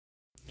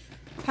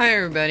Hi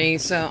everybody,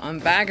 so I'm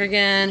back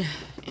again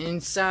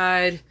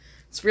inside.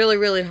 It's really,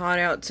 really hot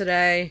out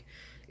today.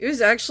 It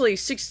was actually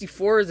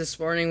 64 this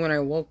morning when I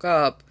woke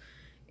up,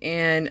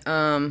 and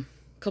a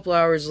couple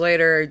hours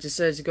later I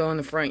decided to go in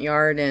the front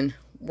yard and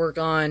work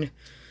on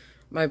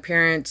my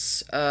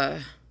parents'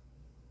 front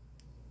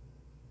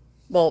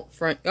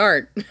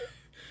yard.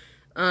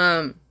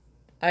 I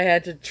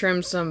had to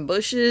trim some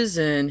bushes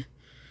and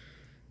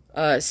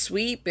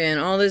sweep and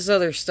all this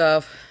other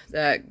stuff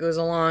that goes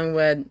along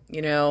with,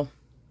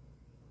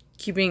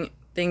 keeping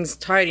things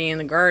tidy in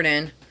the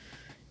garden,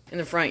 in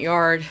the front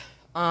yard.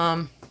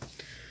 But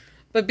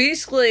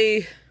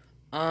basically,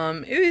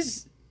 it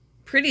was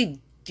pretty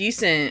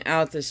decent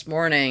out this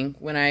morning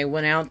when I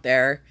went out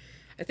there.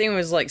 I think it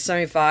was like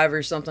 75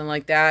 or something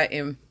like that,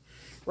 and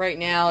right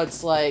now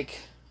it's like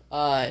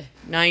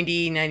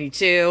 90,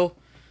 92.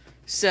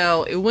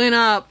 So it went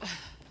up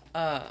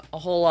a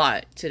whole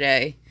lot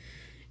today,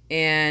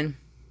 and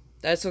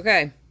that's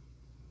okay.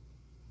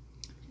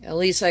 At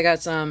least I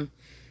got some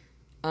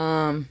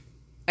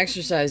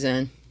exercise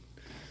in.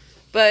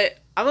 But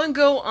I'm gonna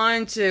go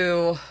on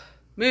to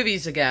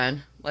movies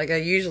again, like I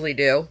usually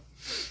do.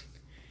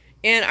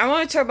 And I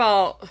want to talk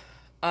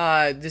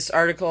about this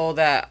article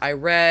that I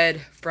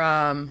read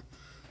from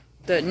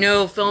the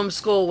No Film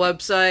School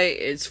website.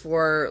 It's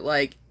for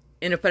like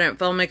independent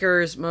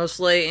filmmakers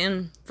mostly,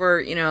 and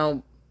for,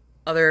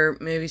 other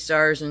movie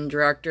stars and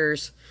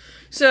directors.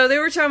 So they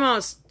were talking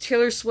about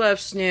Taylor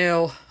Swift's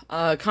new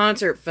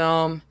concert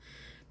film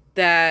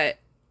that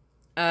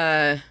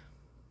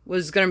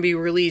was going to be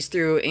released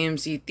through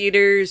AMC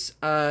theaters.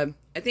 I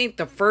think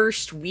the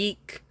first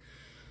week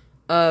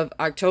of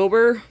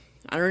October.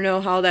 I don't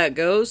know how that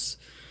goes,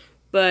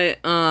 but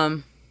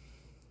I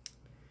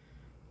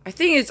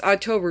think it's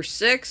October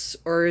 6th,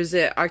 or is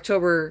it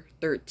October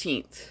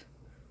 13th?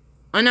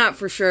 I'm not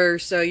for sure,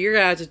 so you're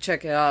gonna have to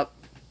check it out.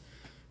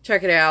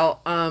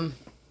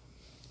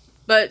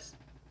 But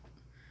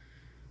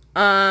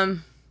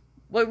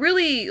what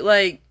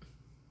really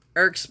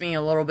irks me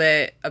a little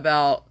bit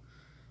about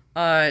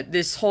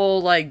this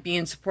whole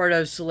being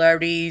supportive of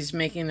celebrities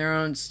making their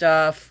own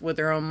stuff with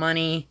their own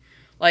money,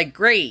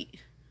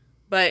 great,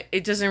 but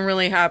it doesn't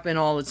really happen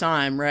all the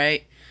time,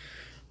 right?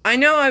 I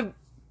know I've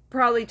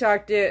probably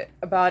talked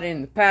about it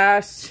in the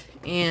past,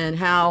 and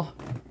how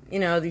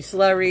these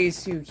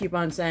celebrities who keep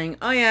on saying,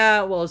 oh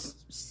yeah, well,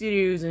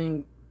 studios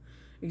and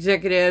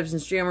executives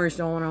and streamers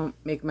don't want to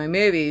make my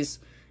movies.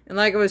 And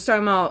like I was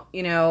talking about,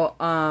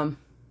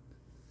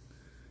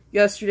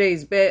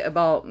 yesterday's bit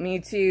about Me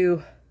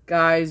Too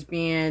guys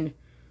being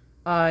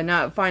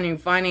not finding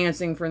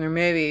financing for their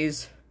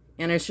movies,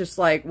 and it's just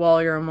like,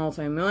 well, you're a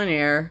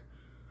multimillionaire.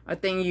 I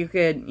think you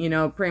could,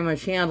 pretty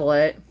much handle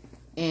it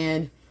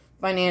and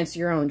finance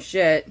your own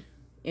shit.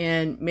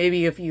 And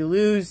maybe if you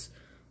lose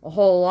a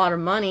whole lot of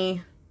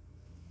money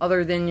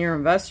other than your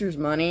investors'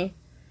 money,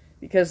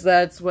 because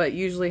that's what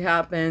usually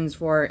happens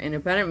for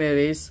independent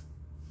movies.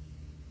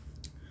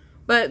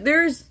 But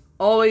there's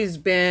always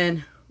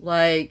been,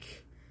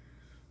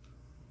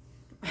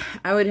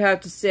 I would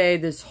have to say,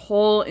 this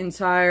whole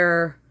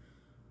entire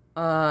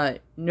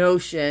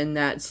notion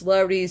that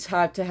celebrities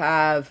have to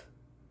have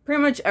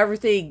pretty much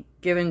everything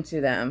given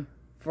to them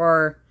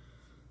for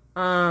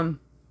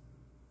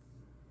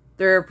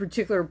their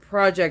particular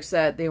projects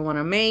that they want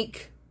to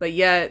make, but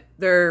yet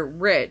they're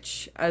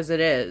rich as it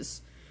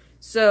is.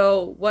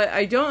 So what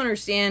I don't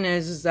understand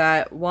is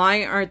that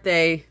why aren't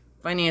they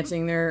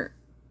financing their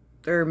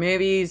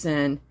movies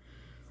and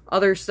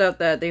other stuff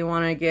that they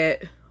want to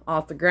get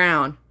off the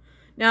ground?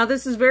 Now,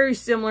 this is very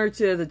similar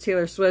to the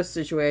Taylor Swift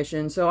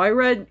situation. So I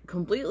read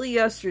completely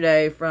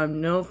yesterday from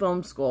No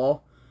Film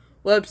School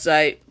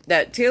website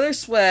that Taylor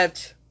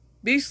Swift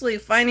basically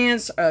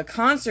financed a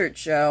concert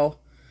show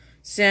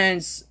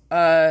since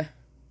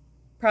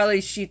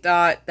probably she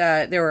thought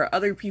that there were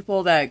other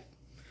people that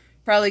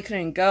probably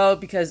couldn't go,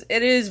 because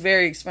it is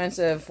very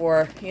expensive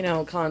for,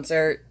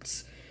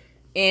 concerts.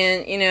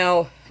 And,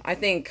 I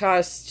think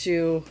costs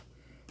to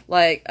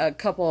a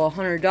couple of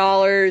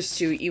 $100s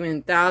to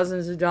even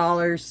thousands of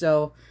dollars.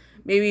 So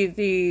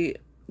maybe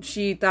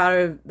she thought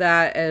of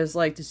that as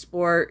to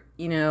support,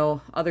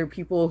 other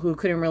people who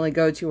couldn't really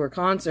go to her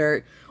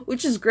concert,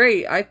 which is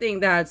great. I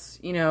think that's,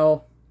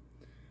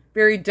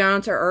 very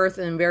down to earth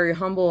and very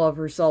humble of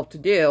herself to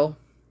do.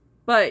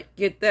 But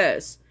get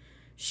this,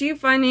 she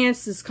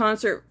financed this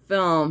concert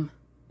film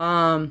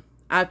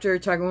after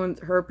talking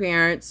with her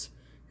parents,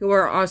 who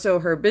are also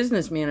her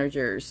business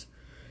managers.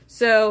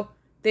 So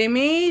they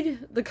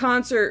made the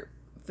concert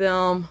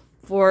film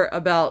for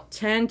about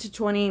 $10 to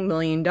 $20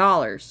 million,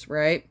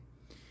 right?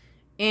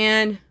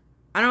 And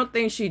I don't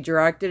think she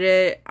directed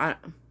it,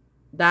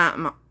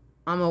 that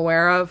I'm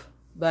aware of,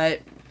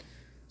 but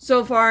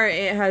so far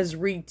it has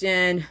reeked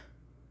in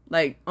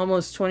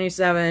almost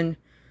 $27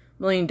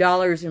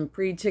 million in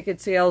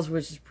pre-ticket sales,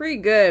 which is pretty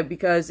good,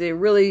 because it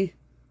really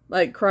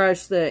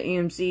crushed the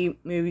AMC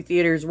movie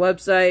theater's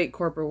website,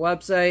 corporate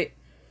website.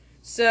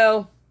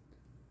 So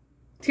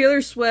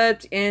Taylor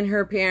Swift and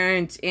her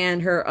parents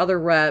and her other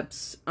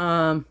reps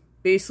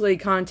basically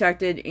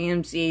contacted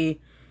AMC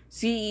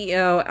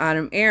CEO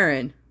Adam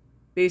Aron,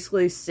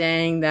 basically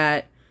saying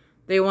that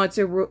they want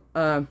to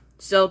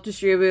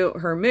self-distribute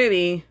her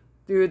movie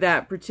through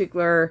that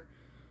particular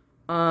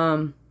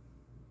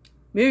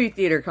movie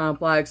theater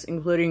complex,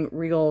 including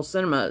Regal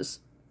Cinemas.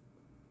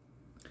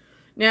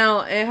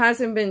 Now, it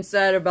hasn't been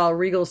said about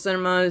Regal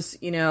Cinemas,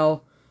 you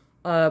know,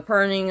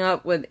 partnering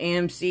up with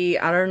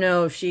AMC. I don't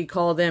know if she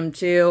called them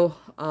too,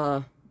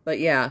 but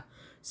yeah.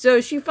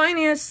 So she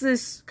financed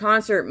this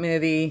concert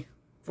movie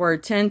for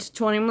 $10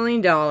 to $20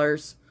 million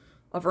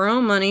of her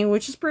own money,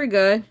 which is pretty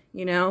good,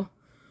 you know.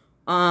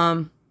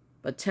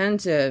 But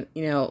 $10 to,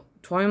 you know,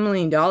 $20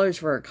 million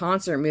for a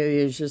concert movie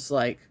is just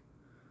like,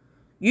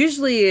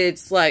 usually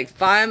it's like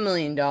 $5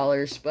 million,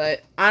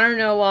 but I don't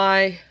know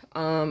why.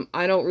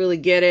 I don't really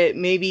get it.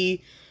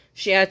 Maybe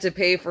she had to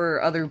pay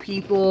for other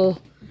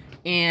people,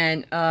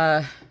 and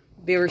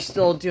they were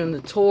still doing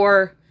the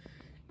tour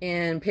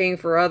and paying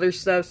for other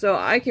stuff. So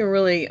I can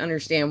really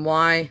understand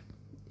why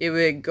it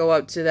would go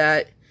up to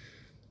that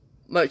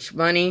much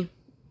money.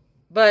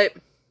 But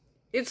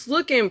it's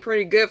looking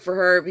pretty good for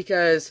her,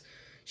 because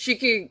she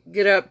could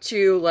get up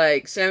to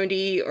like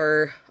 70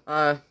 or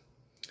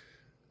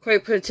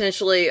quite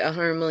potentially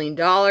 $100 million.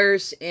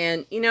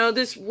 And, you know,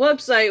 this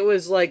website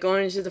was like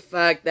going into the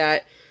fact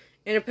that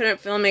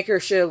independent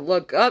filmmakers should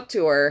look up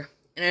to her.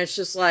 And it's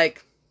just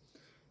like,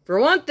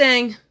 for one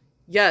thing,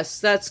 yes,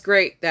 that's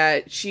great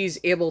that she's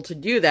able to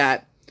do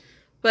that.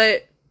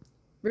 But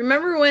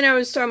remember when I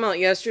was talking about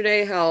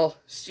yesterday how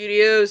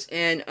studios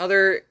and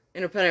other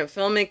independent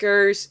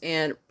filmmakers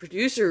and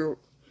producers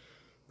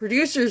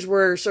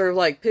were sort of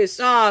like pissed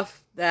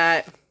off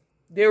that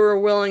they were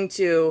willing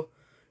to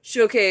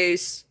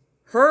showcase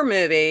her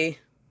movie,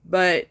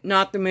 but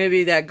not the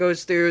movie that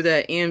goes through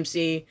the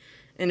AMC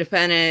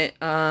independent,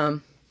 I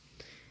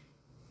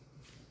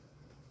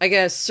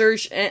guess,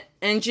 search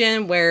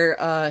engine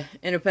where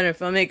independent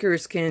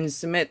filmmakers can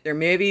submit their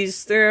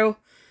movies through,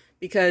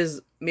 because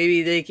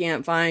maybe they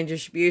can't find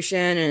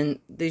distribution and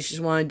they just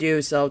want to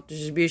do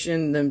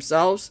self-distribution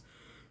themselves.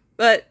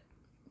 But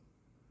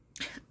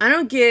I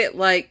don't get,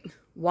 like,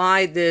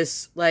 why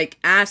this, like,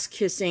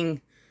 ass-kissing,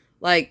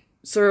 like,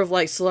 sort of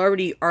like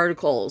celebrity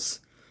articles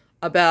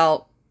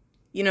about,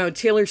 you know,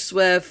 Taylor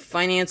Swift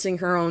financing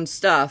her own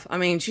stuff. I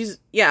mean, she's,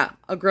 yeah,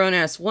 a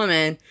grown-ass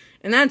woman,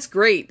 and that's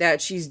great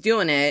that she's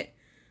doing it,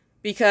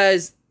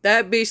 because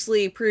that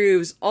basically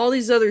proves all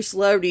these other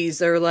celebrities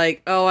that are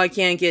like, oh, I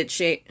can't get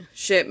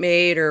shit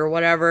made or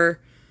whatever.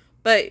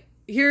 But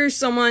here's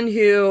someone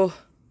who,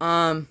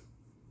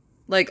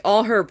 like,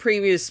 all her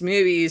previous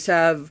movies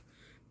have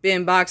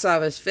been box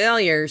office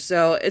failures,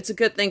 so it's a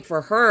good thing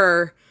for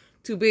her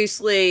to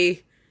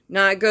basically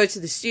not go to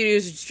the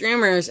studios or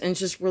streamers and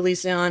just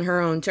release it on her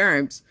own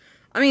terms.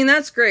 I mean,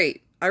 that's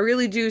great. I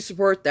really do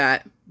support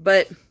that.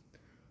 But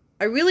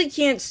I really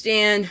can't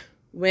stand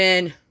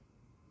when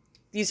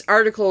these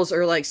articles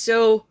are like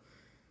so,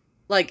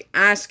 like,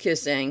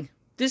 ass-kissing.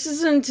 This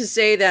isn't to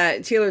say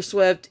that Taylor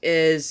Swift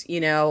is,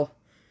 you know,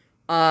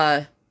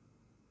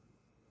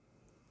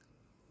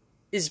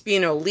 is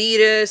being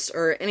elitist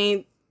or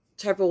any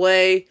type of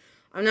way.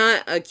 I'm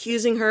not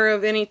accusing her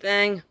of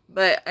anything,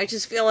 but I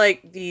just feel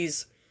like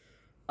these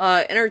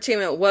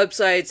entertainment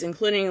websites,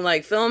 including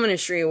like film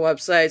industry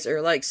websites,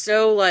 are like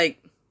so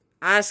like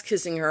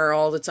ass-kissing her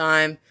all the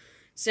time,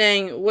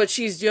 saying what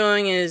she's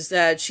doing is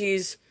that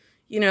she's,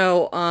 you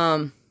know,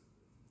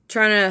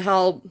 trying to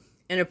help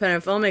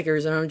independent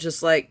filmmakers. And I'm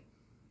just like,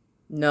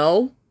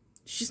 no,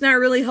 she's not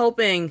really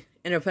helping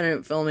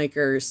independent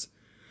filmmakers.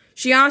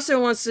 She also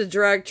wants to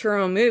direct her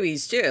own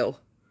movies too,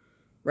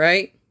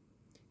 right?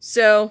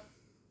 So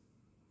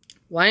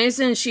why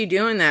isn't she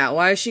doing that?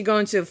 Why is she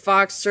going to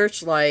Fox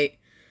Searchlight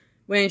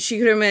when she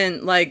could have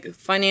been, like,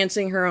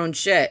 financing her own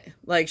shit,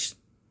 like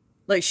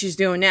she's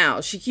doing now?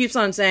 She keeps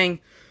on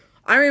saying,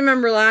 I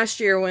remember last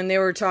year when they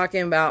were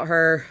talking about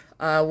her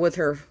with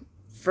her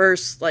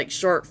first, like,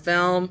 short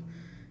film,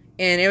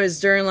 and it was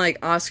during,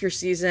 like, Oscar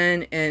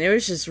season, and it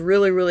was just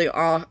really, really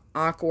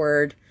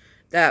awkward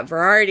that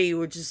Variety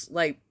would just,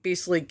 like,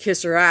 basically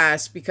kiss her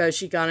ass because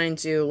she got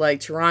into, like,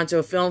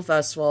 Toronto Film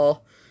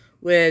Festival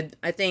with,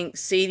 I think,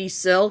 Sadie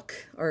Silk,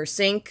 or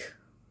Sink,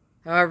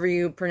 however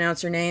you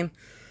pronounce her name.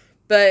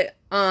 But,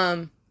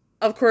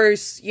 of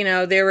course, you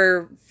know, they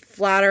were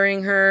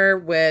flattering her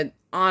with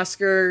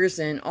Oscars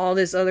and all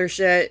this other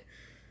shit.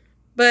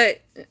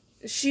 But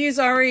she's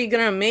already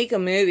gonna make a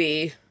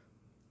movie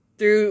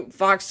through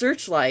Fox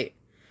Searchlight.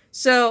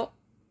 So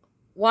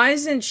why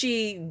isn't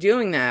she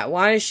doing that?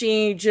 Why is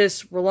she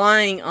just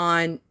relying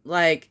on,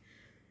 like,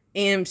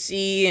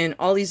 AMC and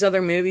all these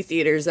other movie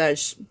theaters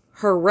that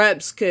her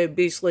reps could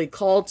basically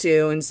call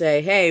to and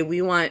say, hey,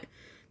 we want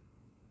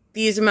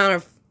these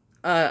amount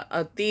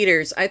of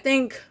theaters? I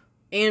think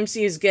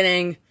AMC is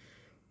getting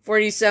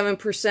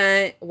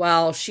 47%,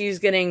 while she's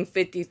getting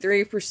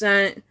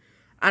 53%.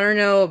 I don't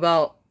know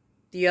about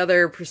the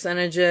other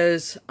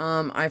percentages.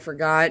 I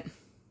forgot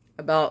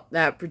about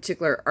that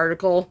particular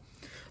article.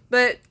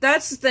 But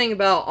that's the thing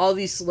about all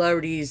these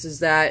celebrities,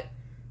 is that,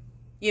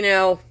 you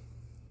know,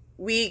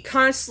 they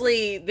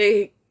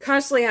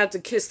constantly have to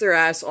kiss their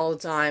ass all the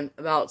time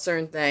about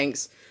certain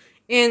things.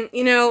 And,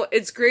 you know,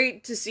 it's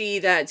great to see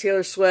that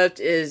Taylor Swift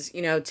is,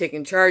 you know,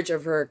 taking charge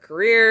of her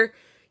career,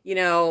 you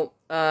know,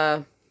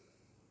 and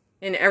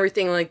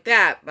everything like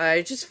that. But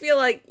I just feel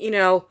like, you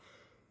know,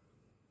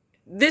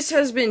 this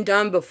has been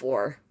done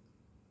before.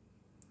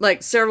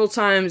 Like, several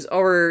times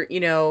over, you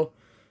know,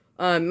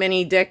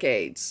 many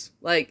decades.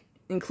 Like,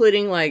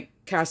 including, like,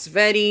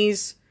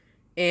 Cassavetes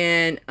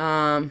and,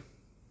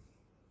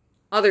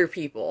 other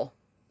people.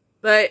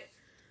 But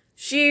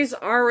she's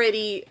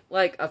already,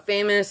 like, a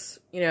famous,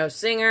 you know,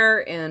 singer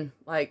and,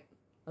 like,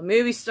 a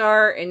movie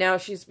star. And now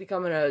she's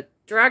becoming a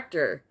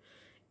director.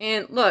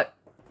 And, look,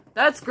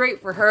 that's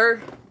great for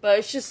her. But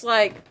it's just,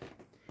 like,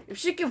 if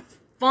she could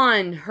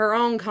fund her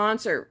own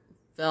concert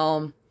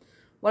film,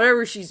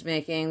 whatever she's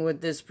making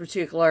with this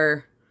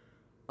particular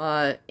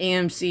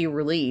AMC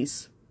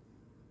release.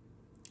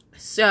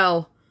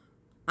 So,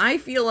 I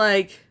feel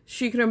like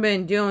she could have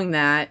been doing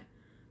that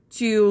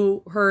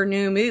to her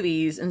new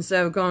movies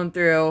instead of going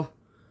through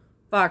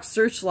Fox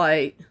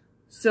Searchlight.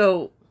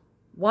 So,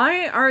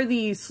 why are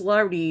these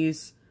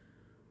celebrities,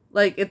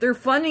 like, if they're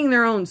funding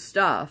their own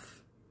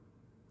stuff,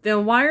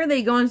 then why are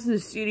they going to the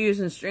studios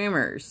and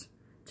streamers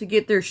to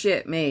get their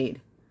shit made?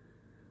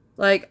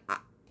 Like,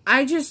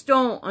 I just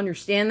don't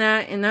understand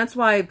that, and that's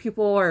why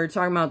people are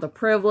talking about the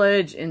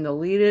privilege and the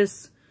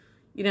elitist,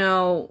 you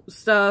know,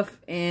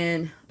 stuff,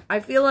 and I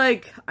feel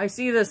like I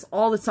see this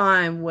all the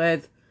time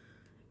with,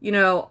 you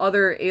know,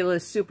 other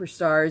A-list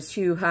superstars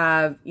who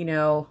have, you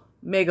know,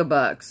 mega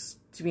bucks,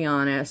 to be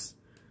honest,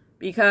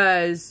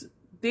 because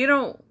they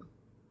don't,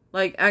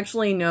 like,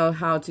 actually know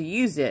how to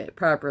use it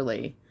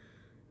properly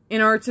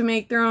in order to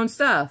make their own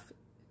stuff.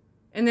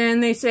 And then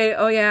they say,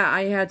 oh yeah,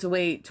 I had to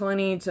wait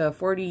 20 to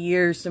 40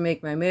 years to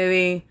make my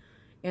movie,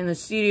 and the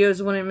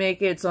studios wouldn't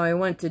make it, so I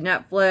went to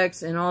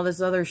Netflix and all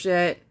this other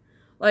shit.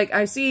 Like,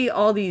 I see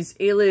all these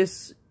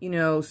A-list, you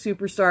know,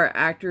 superstar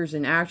actors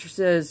and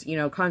actresses, you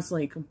know,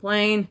 constantly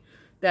complain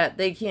that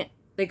they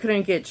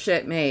couldn't get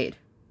shit made.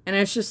 And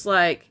it's just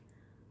like,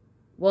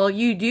 well,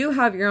 you do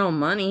have your own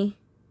money,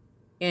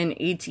 an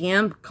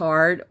ATM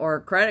card or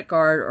a credit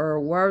card or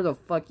whatever the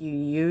fuck you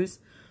use.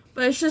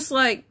 But it's just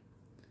like,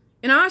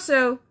 and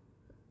also,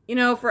 you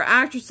know, for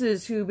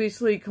actresses who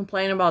basically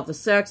complain about the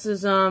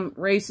sexism,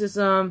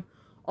 racism,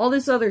 all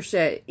this other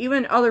shit,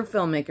 even other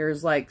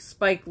filmmakers like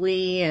Spike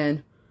Lee,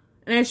 and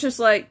it's just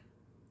like,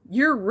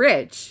 you're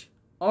rich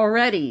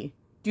already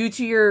due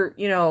to your,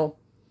 you know,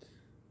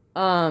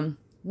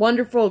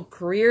 wonderful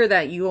career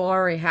that you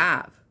already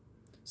have.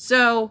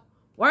 So,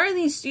 why are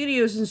these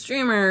studios and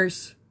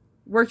streamers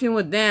working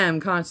with them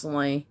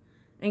constantly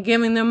and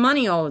giving them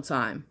money all the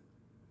time?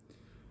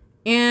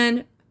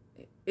 And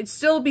it's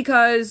still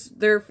because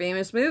they're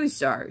famous movie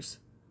stars.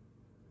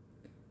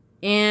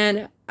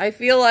 And I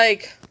feel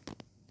like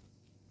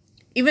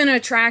even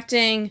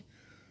attracting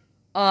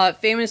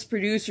famous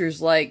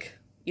producers like,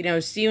 you know,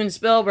 Steven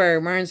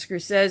Spielberg, Martin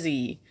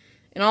Scorsese,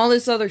 and all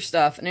this other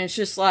stuff. And it's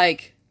just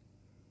like,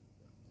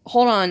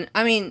 hold on.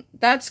 I mean,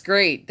 that's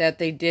great that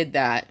they did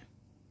that,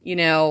 you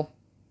know,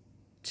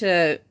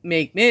 to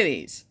make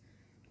movies.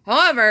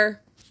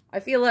 However, I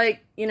feel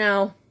like, you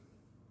know,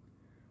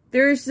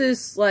 there's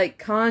this, like,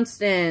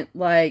 constant,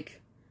 like,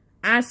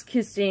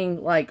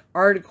 ass-kissing, like,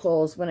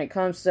 articles when it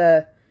comes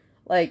to,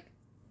 like,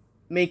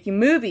 making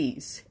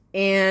movies.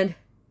 And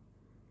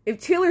if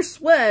Taylor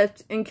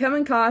Swift and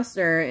Kevin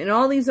Costner and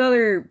all these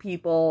other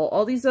people,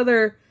 all these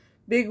other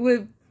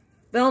bigwig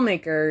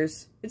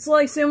filmmakers, it's,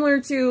 like, similar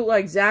to,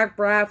 like, Zach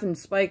Braff and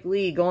Spike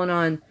Lee going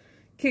on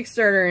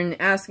Kickstarter and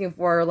asking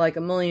for, like,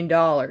 $1 million.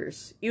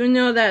 Even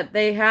though that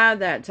they have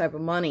that type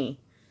of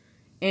money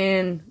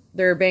in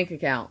their bank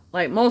account,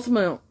 like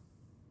multiple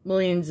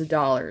millions of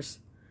dollars.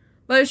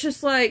 But it's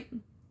just like,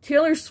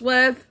 Taylor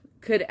Swift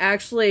could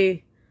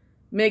actually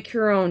make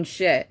her own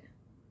shit.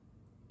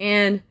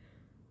 And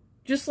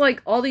just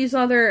like all these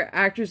other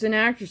actors and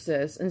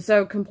actresses, instead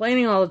of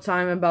complaining all the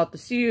time about the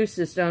studio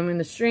system and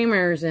the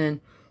streamers and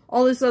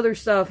all this other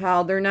stuff,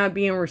 how they're not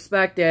being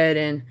respected,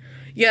 and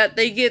yet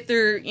they get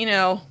their, you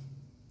know,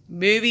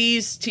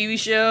 movies, TV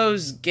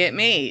shows get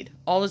made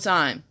all the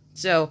time.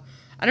 So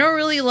I don't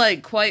really,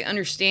 like, quite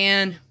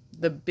understand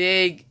the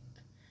big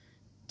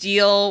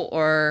deal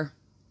or,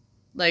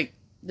 like,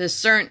 this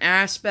certain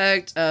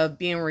aspect of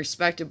being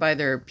respected by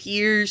their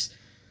peers.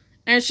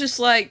 And it's just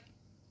like,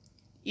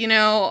 you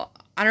know,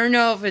 I don't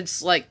know if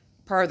it's, like,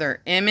 part of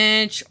their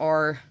image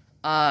or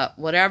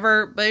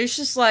whatever, but it's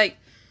just like,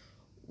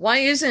 why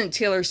isn't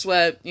Taylor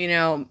Swift, you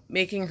know,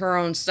 making her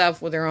own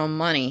stuff with her own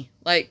money?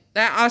 Like,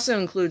 that also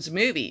includes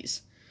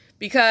movies.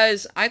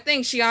 Because I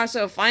think she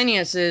also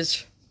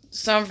finances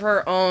some of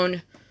her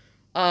own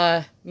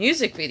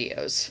music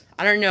videos.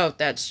 I don't know if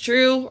that's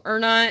true or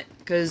not,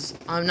 because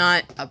I'm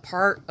not a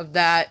part of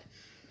that,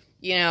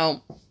 you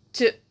know,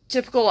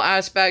 typical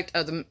aspect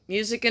of the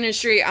music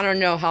industry. I don't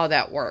know how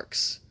that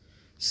works.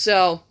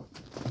 So,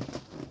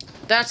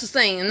 that's the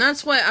thing. And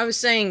that's what I was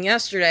saying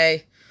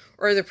yesterday,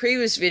 or the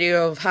previous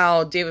video, of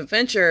how David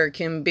Fincher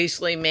can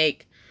basically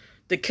make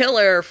the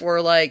killer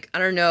for like, I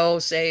don't know,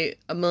 say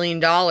 $1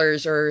 million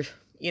or,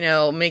 you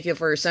know, make it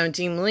for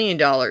 $17 million.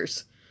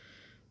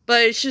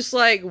 But it's just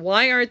like,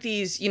 why aren't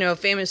these, you know,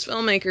 famous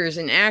filmmakers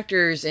and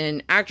actors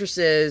and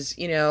actresses,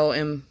 you know,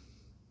 and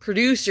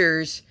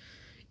producers,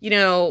 you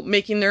know,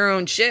 making their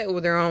own shit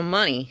with their own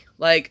money?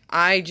 Like,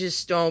 I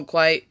just don't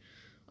quite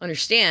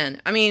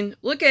understand. I mean,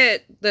 look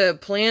at the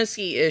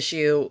Polanski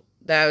issue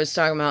that I was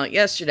talking about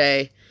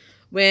yesterday,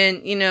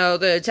 when, you know,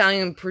 the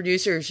Italian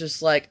producer's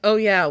just like, oh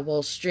yeah,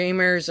 well,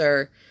 streamers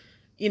are,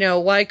 you know,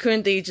 why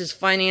couldn't they just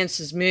finance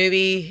his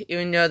movie,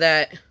 even though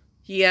that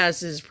he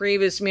has his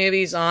previous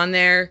movies on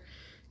there,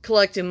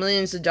 collecting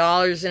millions of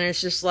dollars, and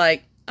it's just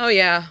like, oh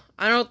yeah,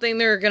 I don't think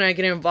they're gonna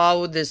get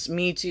involved with this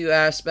Me Too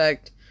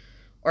aspect,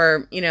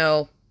 or, you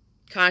know,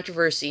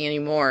 controversy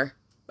anymore.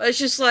 But it's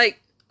just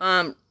like,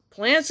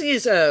 Polanski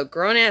is a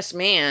grown-ass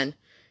man,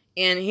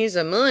 and he's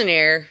a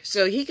millionaire,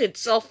 so he could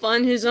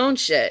self-fund his own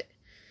shit.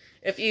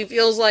 If he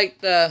feels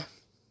like the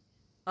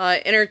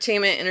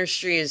entertainment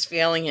industry is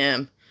failing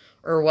him,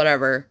 or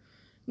whatever.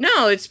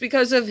 No, it's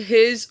because of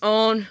his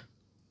own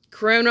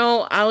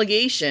criminal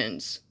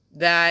allegations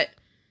that,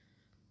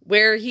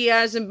 where he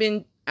hasn't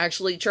been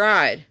actually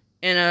tried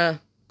in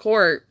a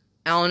court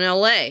out in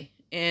LA.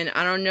 And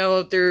I don't know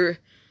if there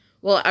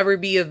will ever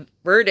be a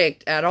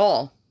verdict at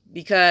all.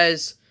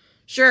 Because,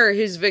 sure,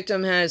 his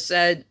victim has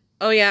said,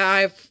 oh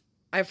yeah,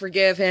 I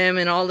forgive him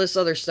and all this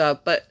other stuff.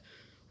 But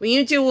when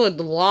you deal with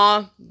the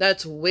law,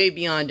 that's way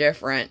beyond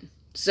different.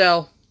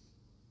 So,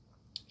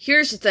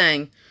 here's the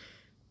thing.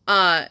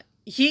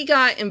 He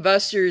got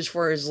investors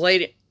for his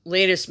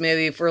latest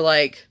movie for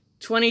like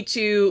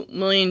 $22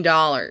 million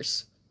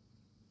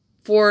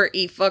for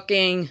a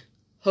fucking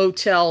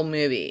hotel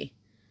movie,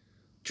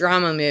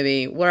 drama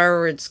movie,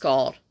 whatever it's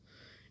called.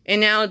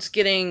 And now it's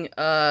getting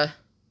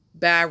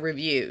bad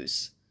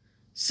reviews.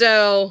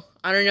 So,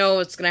 I don't know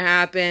what's going to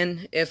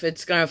happen, if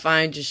it's going to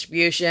find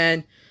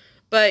distribution.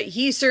 But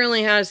he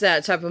certainly has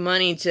that type of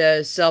money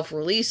to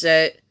self-release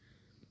it,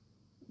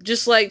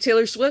 just like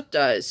Taylor Swift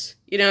does.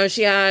 You know,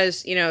 she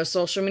has, you know,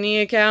 social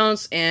media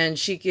accounts, and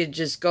she could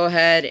just go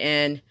ahead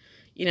and,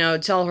 you know,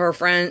 tell her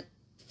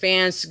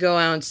fans to go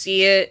out and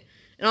see it,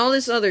 and all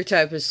this other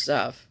type of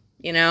stuff,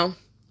 you know?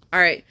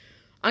 Alright,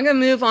 I'm going to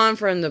move on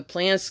from the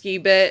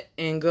Polanski bit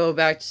and go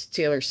back to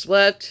Taylor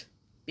Swift,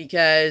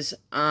 because,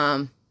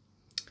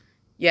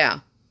 yeah.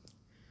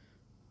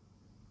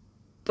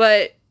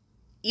 But,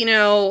 you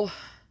know,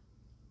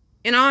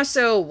 and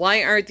also,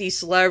 why aren't these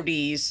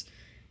celebrities,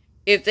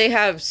 if they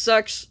have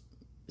such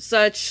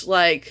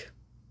like,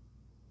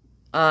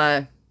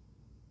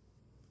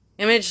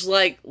 image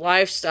like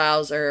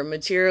lifestyles or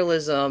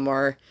materialism,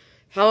 or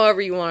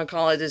however you want to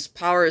call it, this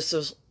power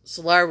of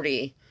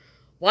celebrity,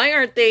 why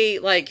aren't they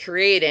like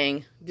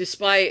creating,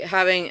 despite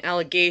having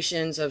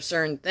allegations of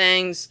certain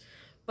things?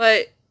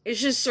 But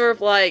it's just sort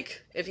of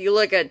like, if you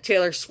look at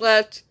Taylor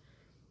Swift,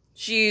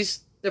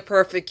 she's the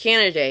perfect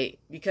candidate,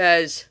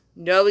 because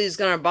nobody's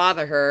gonna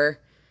bother her,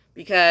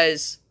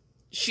 because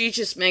she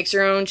just makes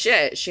her own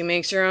shit. She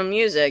makes her own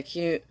music.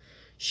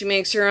 She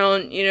makes her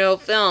own, you know,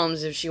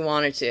 films if she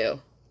wanted to.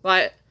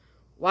 But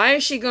why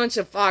is she going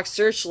to Fox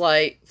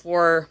Searchlight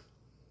for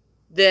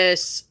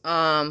this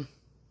new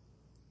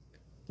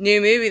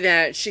movie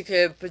that she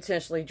could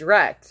potentially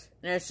direct?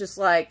 And it's just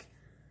like,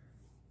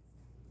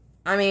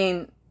 I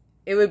mean,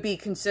 it would be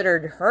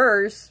considered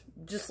hers,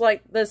 just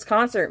like this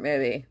concert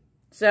movie.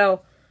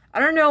 So, I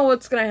don't know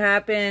what's going to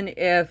happen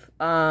if,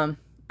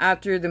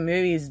 after the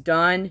movie's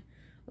done,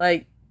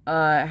 like,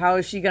 how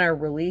is she going to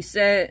release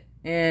it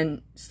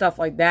and stuff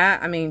like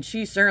that. I mean,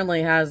 she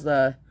certainly has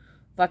the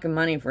fucking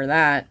money for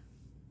that.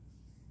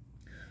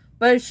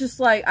 But it's just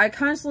like, I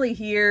constantly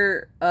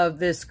hear of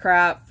this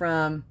crap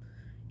from,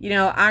 you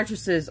know,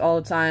 actresses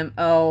all the time.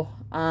 Oh,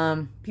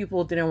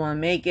 people didn't want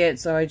to make it,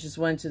 so I just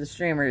went to the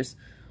streamers.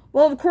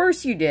 Well, of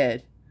course you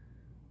did.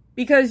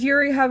 Because you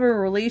already have a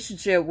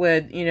relationship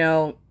with, you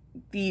know,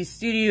 these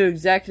studio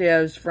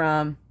executives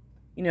from,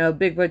 you know,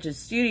 big budget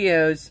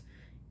studios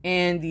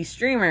and these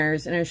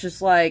streamers. And it's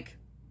just like,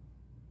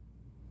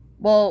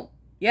 well,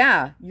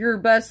 yeah, you're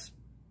best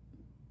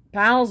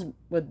pals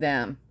with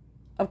them.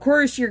 Of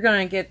course you're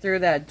going to get through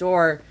that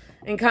door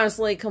and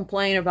constantly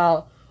complain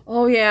about,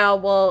 oh yeah,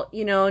 well,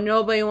 you know,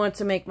 nobody wants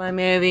to make my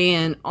movie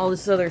and all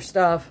this other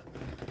stuff.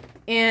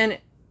 And,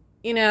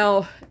 you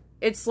know,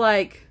 it's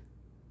like,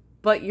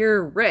 but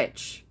you're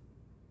rich.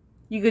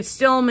 You could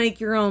still make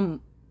your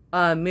own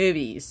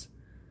movies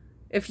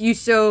if you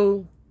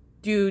so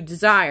do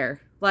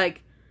desire.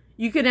 Like,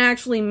 you can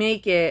actually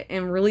make it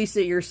and release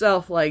it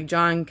yourself like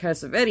John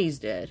Cassavetes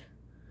did.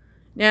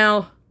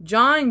 Now,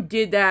 John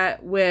did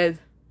that with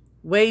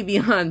way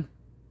beyond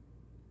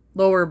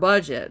lower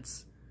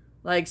budgets.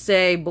 Like,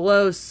 say,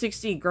 below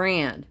 60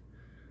 grand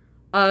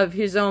of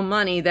his own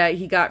money that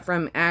he got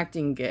from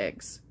acting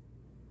gigs.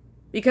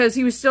 Because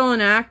he was still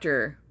an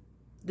actor.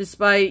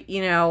 Despite,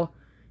 you know,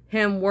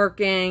 him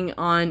working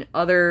on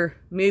other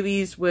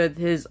movies with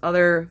his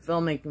other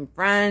filmmaking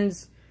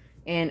friends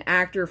and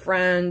actor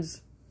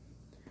friends.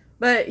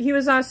 But he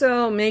was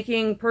also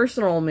making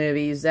personal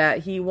movies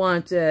that he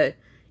wanted to,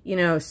 you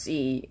know,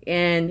 see.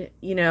 And,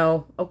 you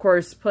know, of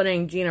course,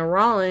 putting Gina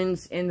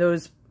Rollins in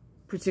those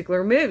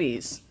particular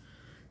movies.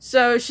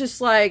 So it's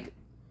just like,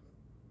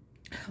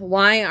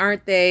 why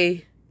aren't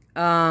they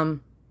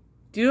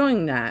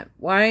doing that?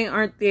 Why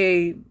aren't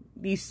they,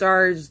 these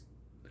stars,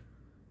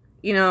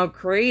 you know,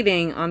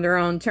 creating on their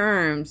own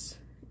terms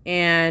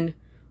and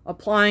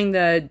applying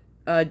the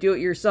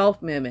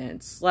do-it-yourself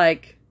movements?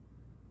 Like,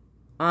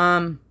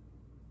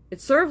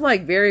 it's sort of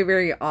like very,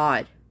 very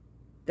odd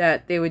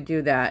that they would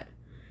do that.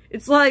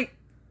 It's like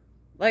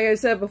I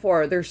said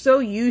before, they're so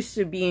used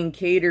to being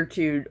catered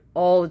to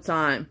all the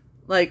time.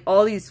 Like,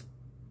 all these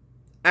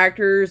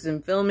actors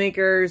and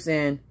filmmakers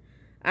and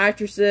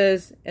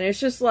actresses, and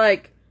it's just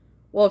like,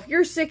 well, if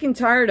you're sick and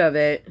tired of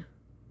it,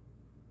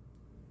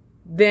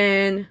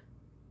 then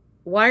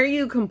why are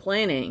you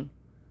complaining?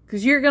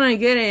 Because you're gonna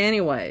get it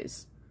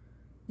anyways.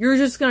 You're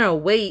just gonna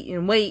wait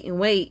and wait and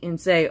wait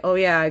and say, oh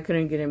yeah, I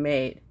couldn't get it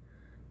made.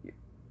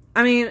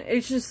 I mean,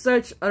 it's just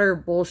such utter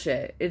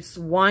bullshit. It's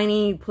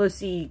whiny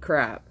pussy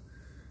crap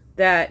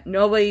that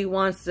nobody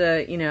wants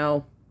to, you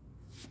know,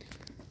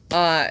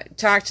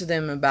 talk to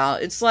them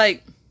about. It's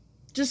like,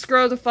 just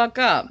grow the fuck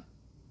up.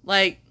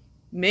 Like,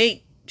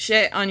 make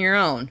shit on your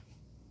own.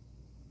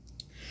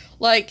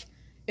 Like,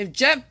 if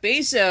Jeff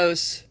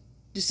Bezos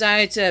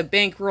decided to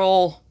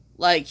bankroll,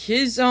 like,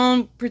 his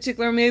own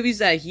particular movies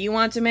that he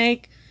wants to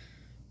make,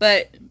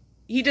 but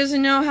he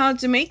doesn't know how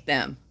to make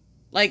them.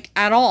 Like,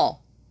 at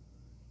all.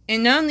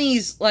 And none of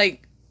these,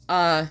 like,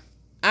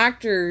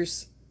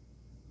 actors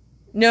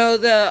know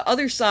the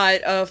other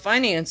side of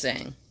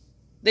financing.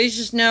 They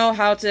just know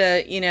how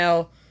to, you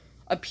know,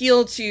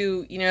 appeal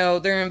to, you know,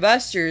 their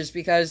investors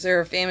because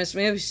they're a famous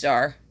movie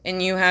star.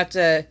 And you have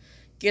to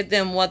give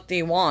them what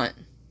they want.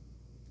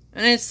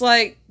 And it's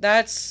like,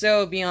 that's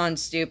so beyond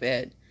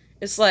stupid.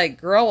 It's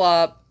like, grow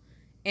up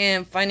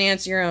and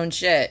finance your own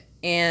shit.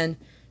 And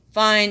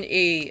find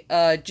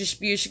a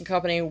distribution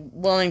company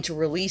willing to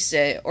release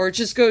it. Or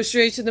just go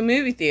straight to the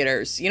movie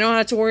theaters. You don't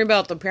have to worry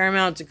about the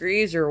Paramount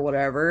degrees or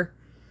whatever.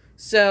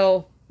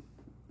 So,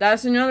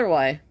 that's another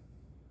way.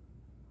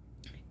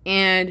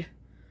 And,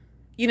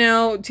 you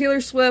know,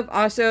 Taylor Swift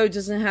also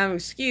doesn't have an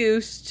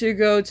excuse to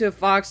go to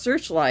Fox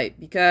Searchlight.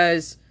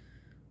 Because,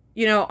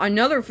 you know,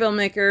 another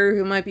filmmaker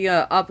who might be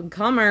an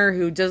up-and-comer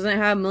who doesn't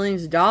have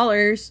millions of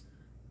dollars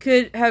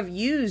could have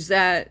used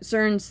that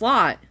certain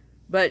slot.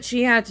 But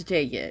she had to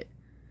take it.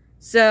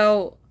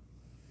 So,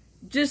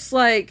 just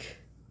like,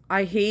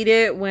 I hate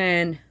it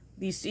when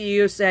these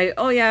CEOs say,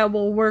 oh yeah,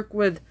 we'll work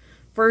with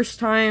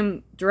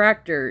first-time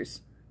directors.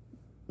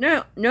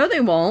 No,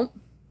 they won't.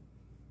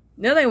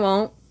 No, they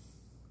won't.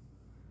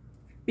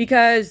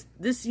 Because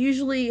this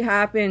usually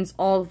happens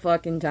all the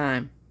fucking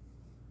time.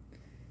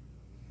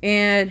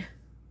 And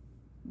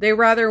they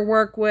rather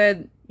work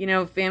with, you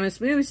know, famous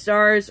movie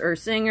stars or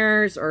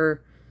singers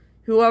or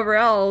whoever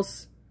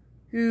else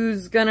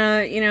who's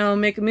gonna, you know,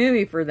 make a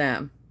movie for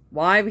them.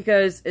 Why?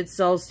 Because it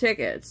sells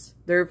tickets.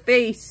 Their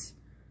face,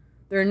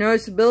 their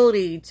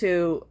noticeability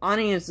to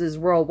audiences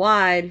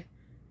worldwide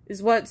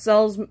is what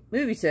sells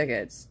movie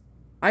tickets.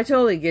 I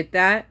totally get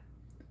that.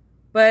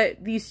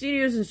 But these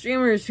studios and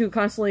streamers who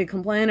constantly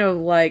complain of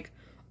like,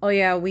 oh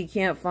yeah, we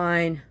can't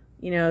find,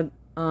 you know,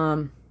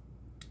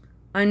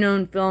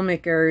 unknown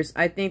filmmakers.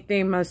 I think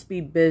they must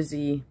be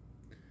busy.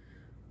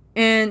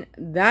 And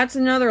that's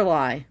another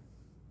lie.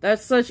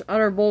 That's such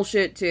utter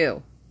bullshit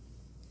too.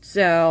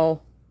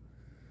 So,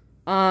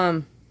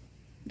 yeah.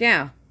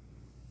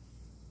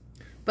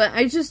 But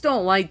I just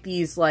don't like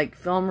these, like,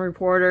 film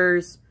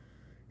reporters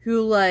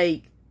who,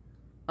 like,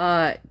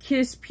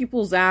 kiss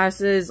people's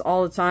asses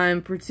all the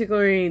time,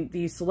 particularly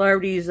these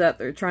celebrities that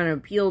they're trying to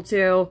appeal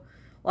to.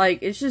 Like,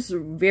 it's just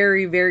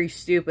very, very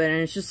stupid.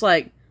 And it's just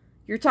like,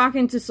 you're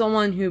talking to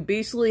someone who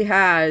basically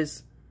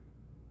has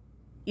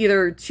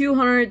either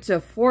 $200 to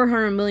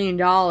 $400 million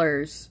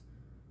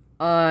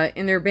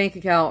in their bank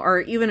account,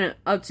 or even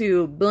up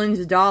to billions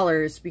of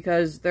dollars,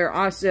 because they're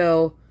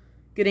also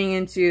getting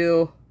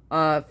into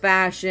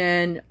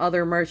fashion,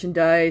 other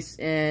merchandise,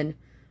 and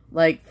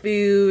like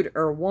food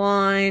or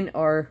wine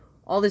or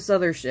all this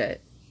other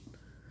shit.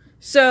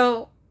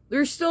 So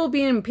they're still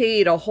being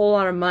paid a whole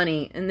lot of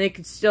money, and they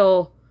could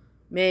still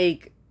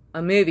make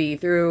a movie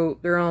through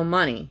their own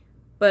money.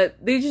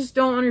 But they just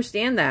don't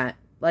understand that,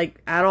 like,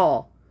 at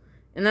all.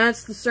 And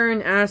that's the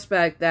certain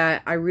aspect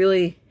that I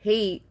really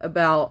hate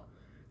about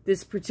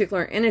this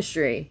particular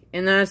industry.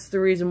 And that's the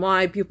reason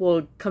why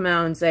people come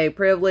out and say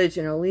privilege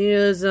and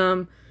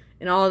elitism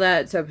and all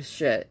that type of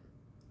shit.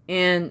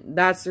 And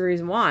that's the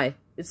reason why.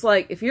 It's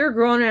like, if you're a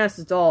grown-ass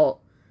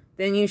adult,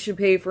 then you should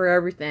pay for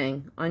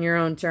everything on your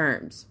own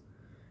terms.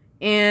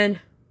 And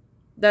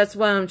that's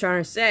what I'm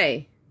trying to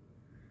say.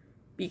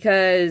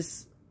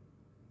 Because,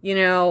 you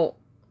know,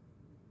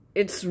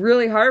 it's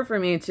really hard for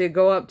me to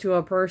go up to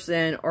a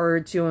person or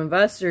to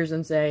investors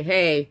and say,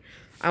 hey,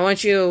 I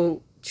want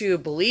you to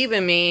believe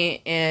in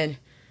me and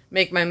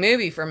make my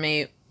movie for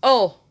me.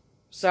 Oh,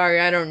 sorry,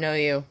 I don't know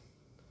you.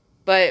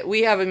 But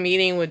we have a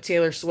meeting with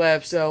Taylor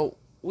Swift, so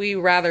we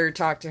rather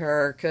talk to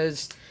her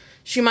because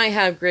she might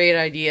have great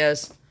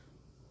ideas.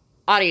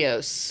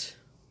 Adios.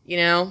 You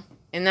know?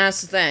 And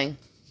that's the thing.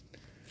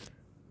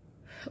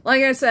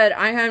 Like I said,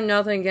 I have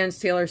nothing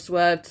against Taylor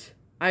Swift.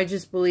 I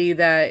just believe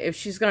that if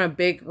she's going to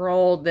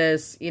bankroll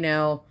this, you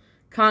know,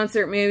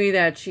 concert movie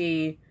that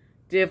she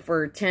did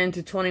for $10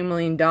 to $20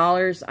 million,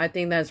 I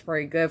think that's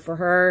pretty good for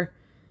her.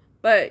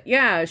 But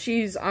yeah,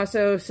 she's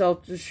also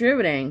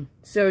self-distributing.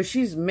 So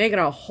she's making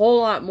a whole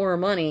lot more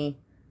money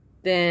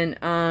than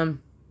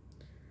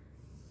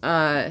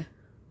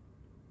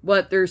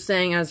what they're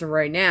saying as of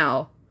right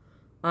now.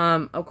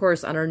 Of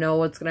course, I don't know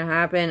what's going to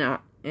happen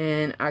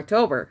in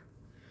October.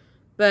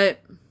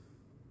 But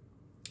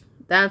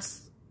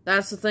that's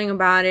the thing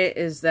about it,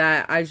 is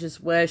that I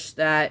just wish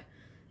that,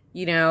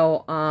 you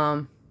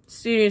know,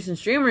 studios and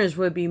streamers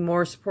would be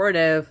more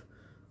supportive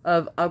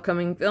of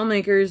upcoming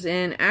filmmakers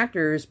and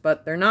actors,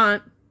 but they're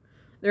not.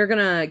 They're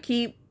gonna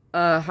keep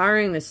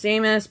hiring the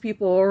same ass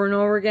people over and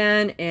over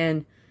again,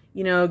 and,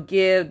 you know,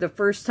 give the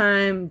first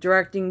time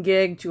directing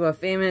gig to a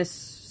famous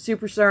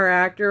superstar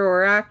actor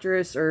or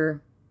actress,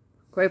 or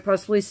quite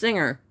possibly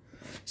singer.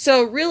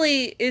 So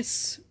really,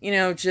 it's, you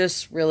know,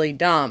 just really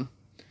dumb.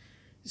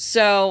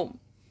 So,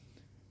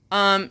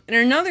 and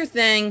another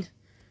thing,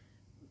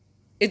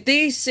 if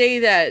they say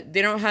that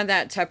they don't have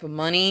that type of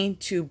money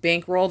to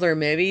bankroll their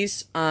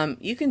movies,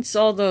 you can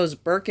sell those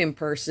Birkin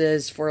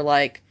purses for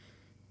like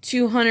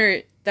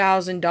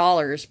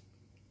 $200,000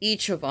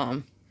 each of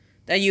them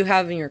that you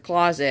have in your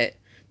closet.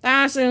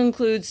 That also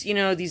includes, you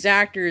know, these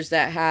actors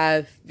that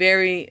have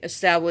very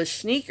established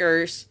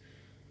sneakers,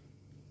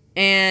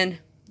 and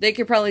they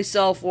could probably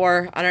sell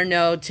for, I don't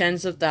know,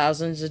 tens of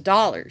thousands of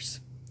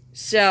dollars.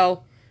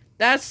 So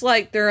that's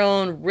like their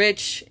own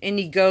rich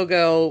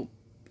Indiegogo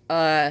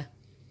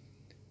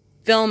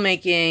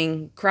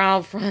filmmaking,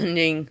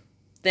 crowdfunding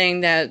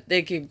thing that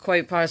they could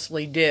quite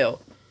possibly do.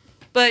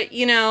 But,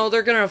 you know,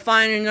 they're going to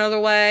find another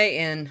way,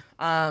 and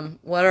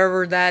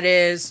whatever that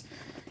is,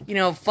 you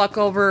know, fuck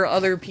over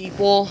other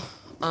people.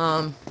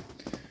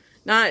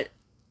 Not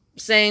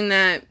saying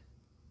that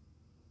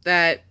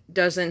that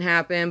doesn't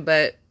happen,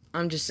 but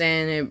I'm just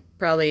saying it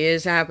probably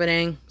is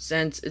happening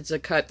since it's a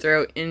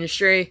cutthroat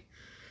industry.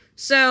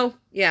 So,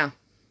 yeah.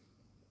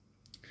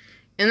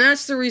 And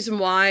that's the reason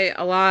why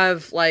a lot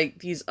of, like,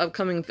 these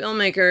upcoming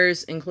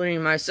filmmakers,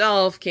 including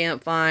myself,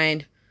 can't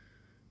find,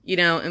 you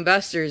know,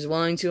 investors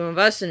willing to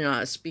invest in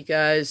us.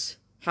 Because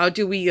how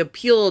do we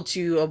appeal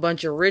to a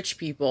bunch of rich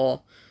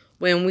people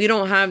when we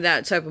don't have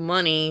that type of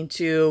money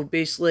to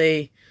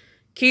basically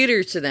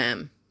cater to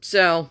them?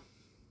 So,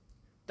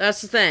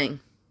 that's the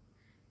thing.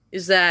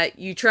 Is that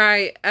you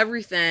try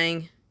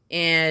everything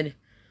and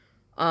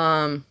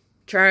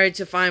try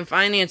to find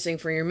financing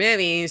for your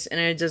movies,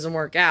 and it doesn't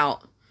work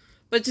out.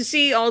 But to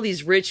see all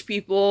these rich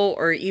people,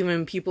 or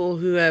even people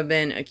who have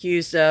been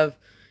accused of,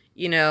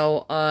 you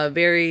know,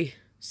 very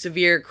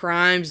severe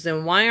crimes,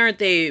 then why aren't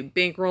they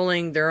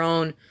bankrolling their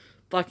own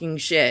fucking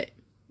shit,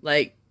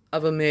 like,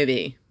 of a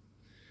movie?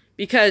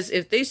 Because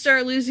if they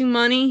start losing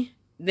money,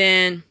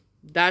 then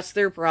that's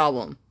their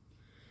problem.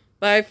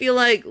 But I feel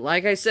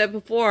like I said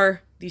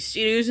before, these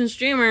studios and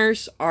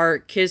streamers are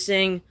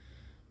kissing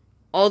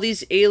all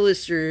these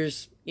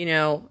A-listers, you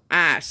know,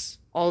 ass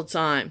all the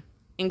time.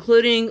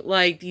 Including,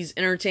 like, these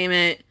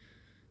entertainment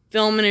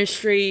film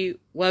industry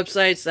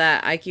websites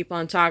that I keep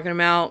on talking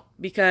about.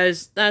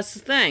 Because that's the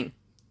thing.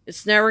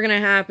 It's never going to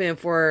happen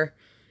for,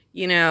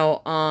 you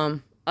know,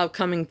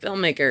 upcoming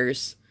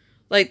filmmakers.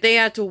 Like, they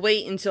have to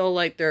wait until,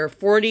 like, they're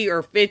 40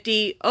 or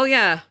 50. Oh,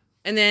 yeah.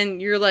 And then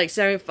you're, like,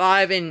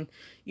 75 and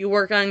you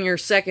work on your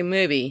second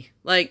movie.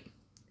 Like,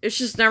 it's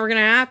just never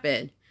going to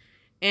happen.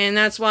 And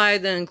that's why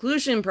the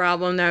inclusion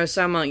problem that I was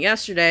talking about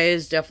yesterday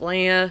is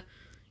definitely a,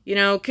 you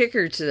know,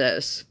 kicker to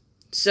this.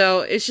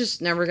 So, it's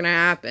just never going to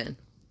happen.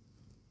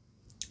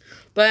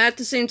 But at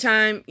the same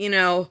time, you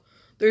know,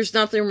 there's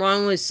nothing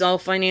wrong with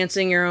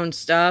self-financing your own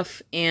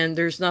stuff. And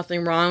there's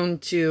nothing wrong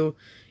to,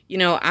 you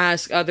know,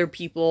 ask other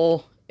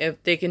people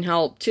if they can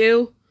help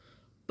too.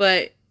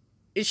 But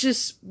it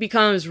just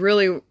becomes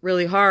really,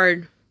 really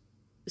hard,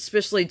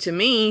 especially to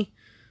me,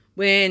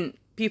 when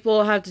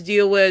people have to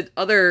deal with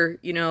other,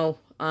 you know,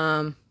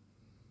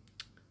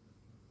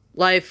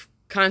 life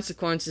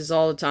consequences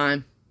all the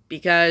time.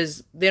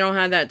 Because they don't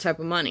have that type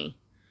of money.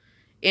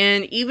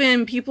 And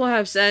even people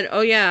have said,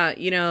 oh yeah,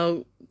 you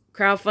know,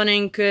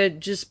 crowdfunding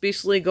could just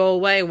basically go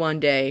away one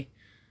day.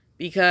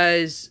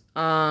 Because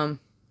we're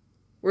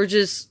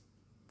just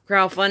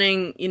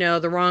crowdfunding, you know,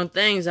 the wrong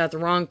things at the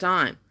wrong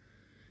time.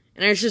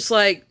 And it's just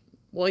like,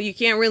 well, you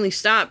can't really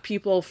stop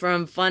people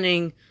from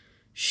funding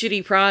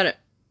shitty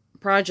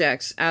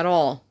projects at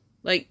all.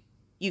 Like,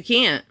 you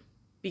can't.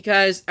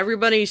 Because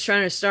everybody's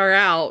trying to start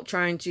out,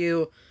 trying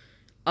to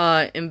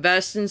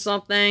invest in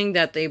something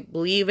that they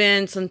believe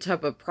in, some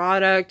type of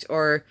product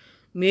or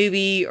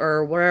movie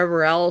or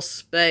whatever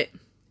else, but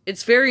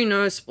it's very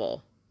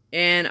noticeable,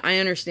 and I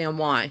understand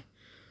why.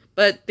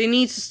 But they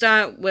need to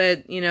stop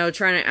with, you know,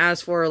 trying to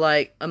ask for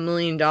like $1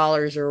 million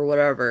or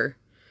whatever.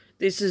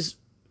 This is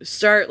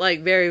start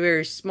like very,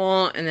 very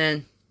small and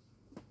then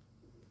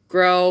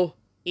grow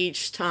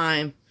each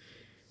time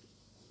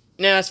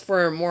and ask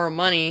for more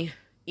money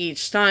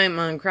each time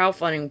on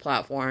crowdfunding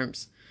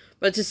platforms.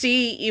 But to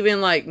see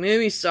even like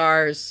movie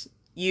stars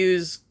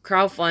use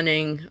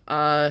crowdfunding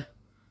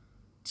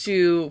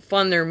to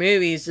fund their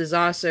movies is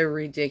also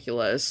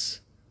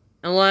ridiculous.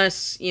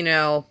 Unless, you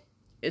know,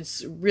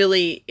 it's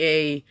really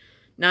a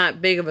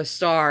not big of a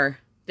star,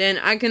 then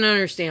I can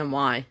understand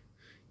why,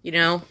 you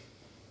know.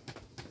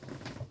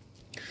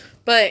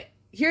 But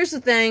here's the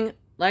thing,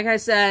 like I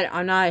said,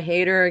 I'm not a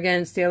hater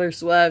against Taylor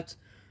Swift.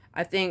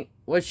 I think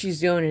what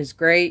she's doing is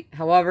great.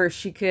 However,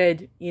 she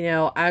could, you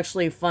know,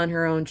 actually fund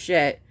her own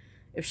shit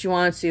if she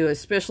wants to,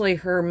 especially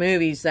her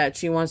movies that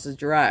she wants to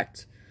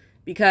direct.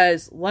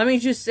 Because let me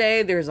just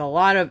say, there's a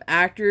lot of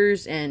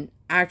actors and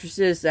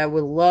actresses that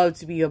would love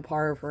to be a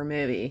part of her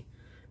movie.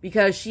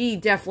 Because she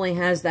definitely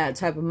has that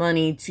type of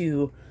money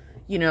to,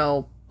 you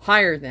know,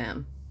 hire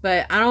them.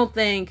 But I don't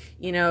think,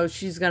 you know,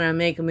 she's gonna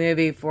make a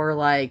movie for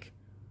like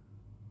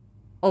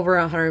over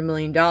 $100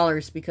 million,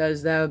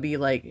 because that would be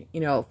like,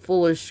 you know,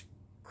 foolish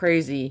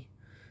craziness.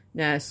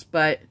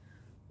 But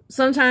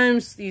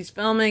sometimes these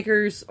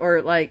filmmakers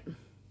or like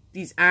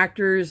these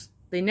actors,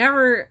 they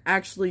never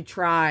actually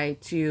try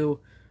to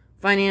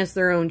finance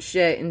their own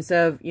shit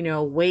instead of, you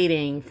know,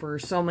 waiting for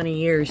so many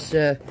years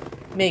to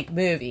make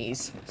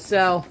movies.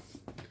 So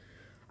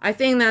I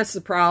think that's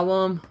the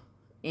problem.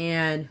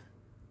 And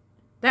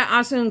that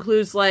also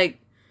includes like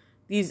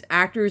these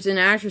actors and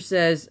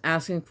actresses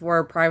asking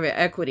for private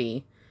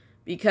equity,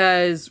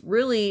 because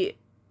really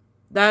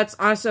that's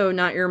also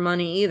not your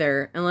money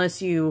either,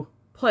 unless you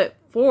put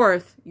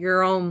forth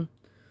your own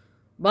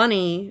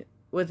money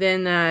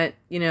within that,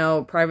 you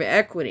know, private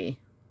equity.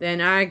 Then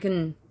I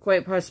can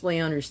quite possibly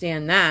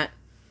understand that.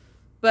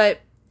 But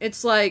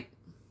it's like,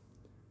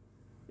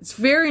 it's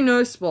very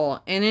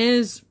noticeable, and it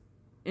is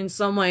in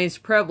some ways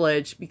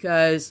privileged,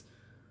 because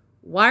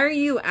why are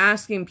you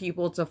asking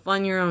people to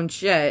fund your own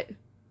shit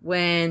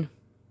when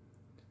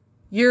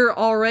you're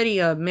already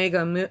a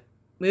mega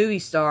movie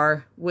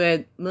star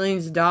with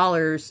millions of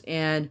dollars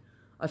and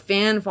a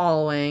fan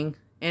following?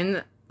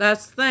 And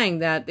that's the thing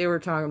that they were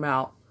talking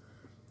about.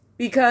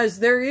 Because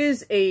there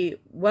is a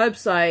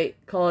website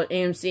called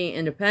AMC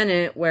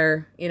Independent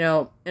where, you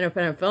know,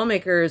 independent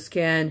filmmakers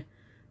can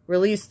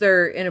release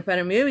their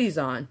independent movies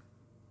on.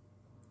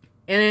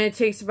 And it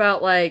takes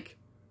about like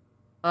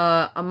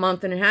a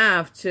month and a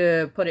half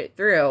to put it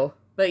through.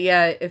 But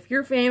yeah, if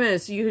you're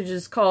famous, you could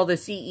just call the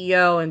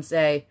CEO and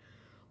say,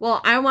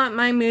 well, I want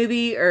my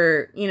movie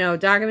or, you know,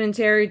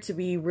 documentary to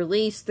be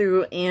released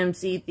through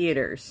AMC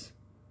theaters.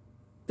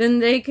 Then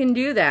they can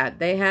do that.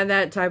 They have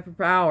that type of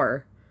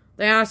power.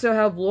 They also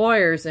have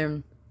lawyers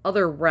and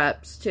other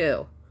reps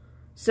too.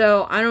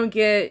 So I don't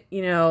get,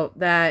 you know,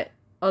 that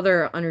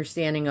other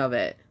understanding of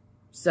it.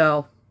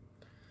 So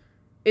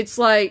it's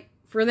like,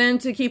 for them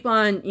to keep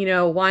on, you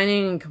know,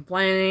 whining and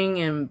complaining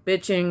and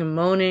bitching and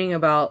moaning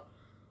about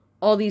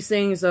all these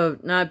things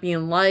of not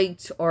being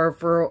liked, or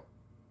for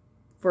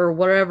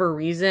whatever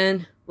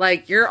reason,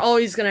 like, you're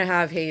always going to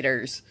have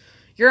haters.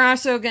 You're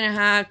also going to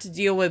have to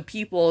deal with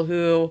people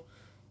who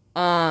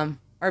are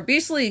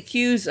basically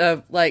accused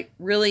of, like,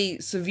 really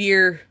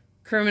severe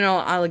criminal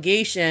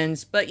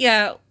allegations, but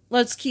yeah,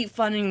 let's keep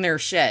funding their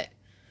shit.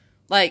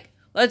 Like,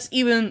 let's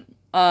even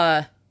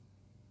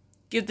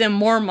give them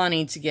more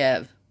money to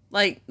give.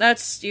 Like,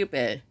 that's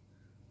stupid.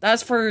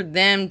 That's for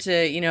them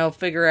to, you know,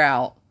 figure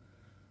out.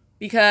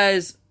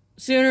 Because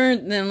sooner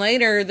than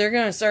later, they're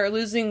going to start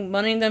losing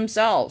money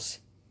themselves.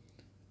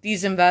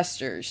 These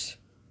investors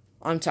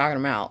I'm talking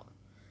about.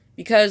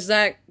 Because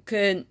that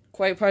could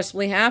quite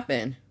possibly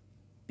happen.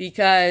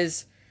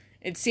 Because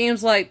it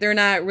seems like they're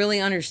not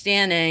really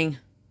understanding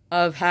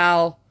of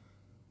how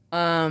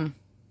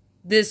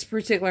this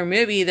particular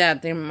movie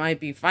that they might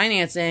be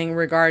financing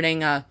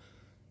regarding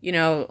you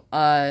know,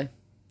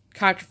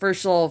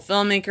 controversial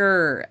filmmaker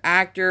or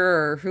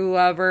actor or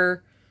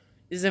whoever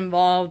is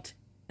involved.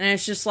 And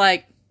it's just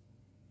like,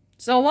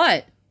 so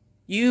what?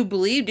 You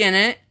believed in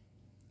it,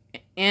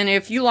 and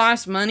if you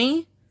lost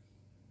money,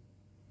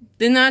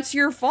 then that's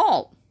your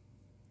fault.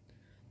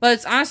 But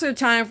it's also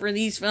time for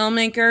these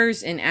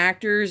filmmakers and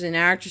actors and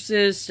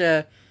actresses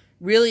to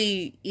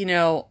really, you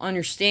know,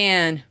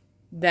 understand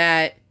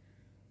that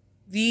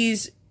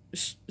these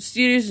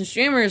studios and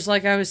streamers,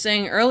 like I was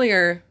saying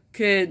earlier,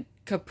 could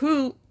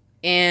kaput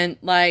and,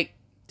 like,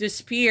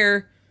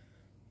 disappear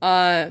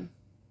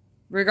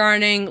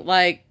regarding,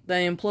 like, the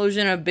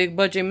implosion of big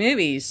budget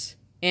movies.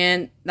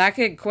 And that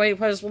could quite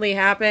possibly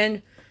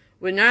happen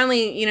with not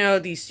only, you know,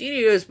 these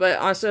studios, but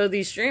also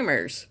these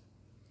streamers.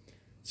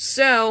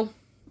 So,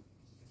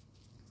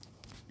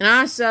 and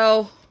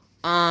also,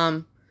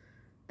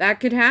 that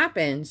could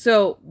happen.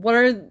 So, what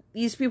are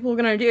these people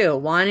gonna do?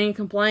 Whine and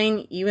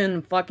complain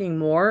even fucking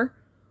more?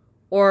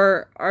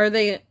 Or are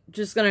they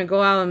just gonna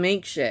go out and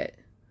make shit?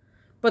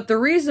 But the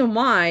reason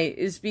why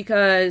is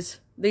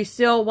because they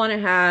still want to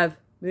have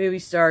movie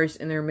stars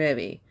in their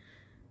movie.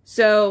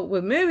 So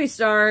with movie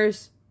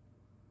stars,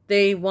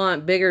 they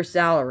want bigger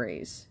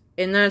salaries.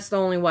 And that's the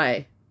only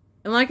way.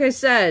 And like I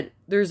said,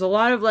 there's a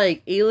lot of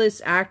like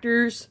A-list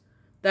actors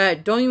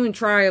that don't even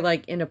try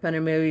like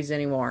independent movies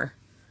anymore.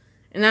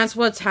 And that's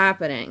what's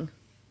happening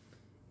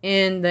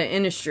in the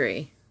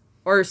industry.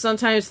 Or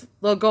sometimes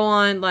they'll go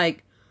on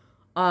like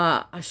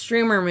a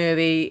streamer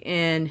movie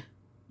and,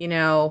 you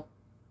know,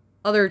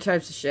 other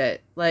types of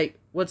shit. Like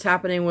what's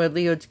happening with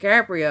Leo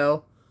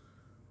DiCaprio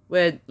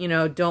with, you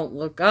know, Don't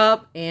Look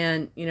Up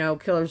and, you know,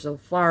 Killers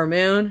of the Flower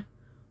Moon.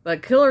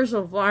 But Killers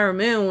of the Flower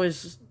Moon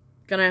was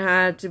gonna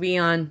have to be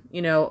on,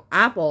 you know,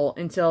 Apple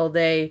until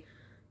they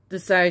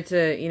decide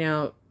to, you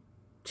know,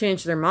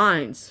 change their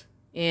minds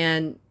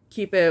and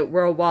keep it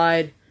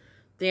worldwide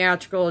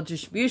theatrical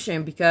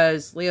distribution,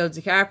 because Leo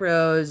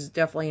DiCaprio is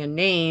definitely a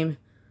name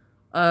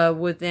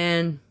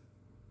within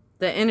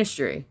the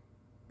industry,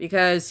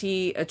 because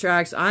he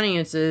attracts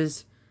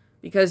audiences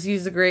because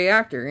he's a great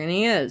actor, and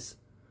he is.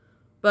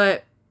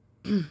 But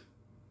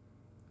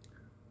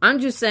I'm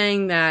just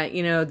saying that,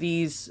 you know,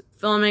 these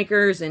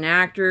filmmakers and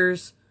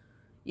actors,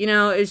 you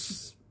know, it's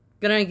just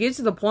gonna get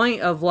to the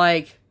point of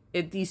like,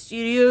 if these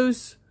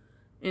studios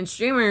and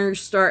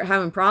streamers start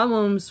having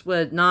problems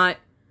with not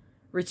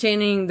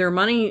retaining their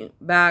money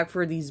back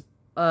for these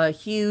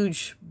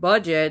huge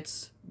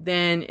budgets,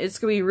 then it's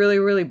gonna be really,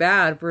 really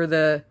bad for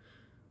the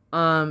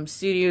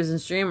studios and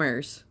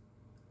streamers.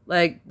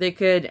 Like, they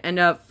could end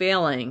up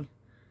failing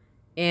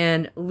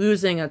and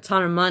losing a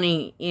ton of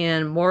money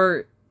and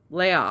more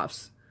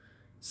layoffs.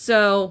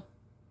 So,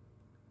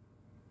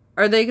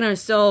 are they gonna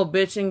still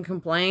bitch and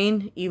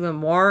complain even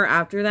more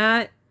after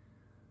that?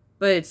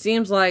 But it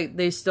seems like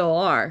they still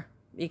are.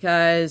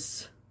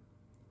 Because,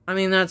 I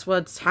mean, that's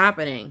what's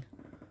happening.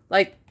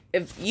 Like,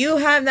 if you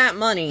have that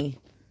money,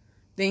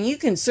 then you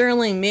can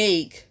certainly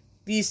make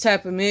these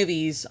type of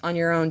movies on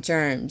your own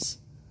terms.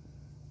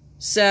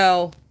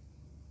 So,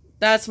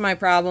 that's my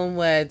problem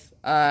with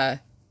a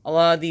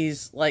lot of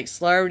these, like,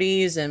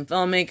 celebrities and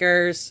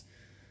filmmakers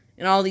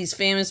and all these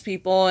famous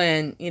people.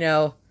 And, you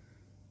know,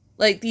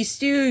 like, these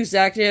studio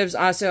executives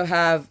also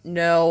have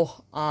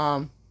no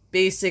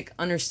basic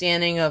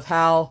understanding of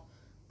how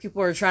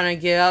people are trying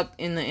to get up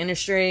in the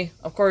industry.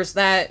 Of course,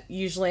 that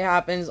usually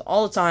happens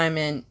all the time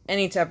in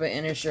any type of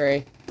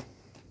industry.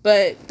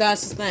 But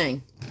that's the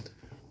thing.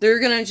 They're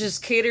going to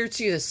just cater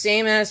to the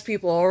same ass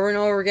people over and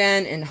over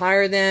again and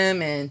hire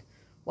them and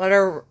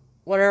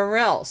whatever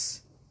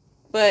else.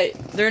 But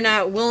they're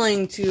not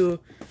willing to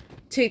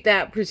take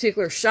that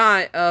particular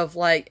shot of,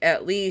 like,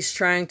 at least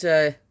trying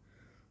to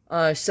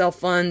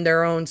self-fund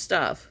their own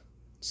stuff.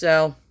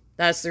 So,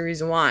 that's the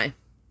reason why.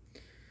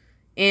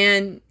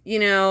 And, you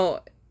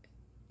know,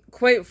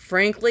 quite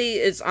frankly,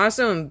 it's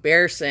also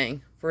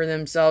embarrassing for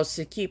themselves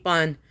to keep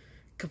on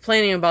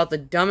complaining about the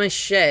dumbest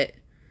shit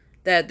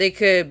that they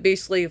could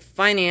basically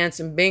finance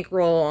and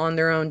bankroll on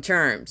their own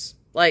terms.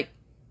 Like,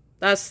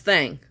 that's the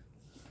thing.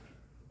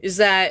 Is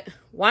that,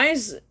 why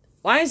is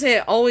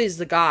it always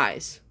the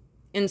guys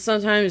and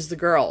sometimes the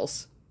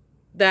girls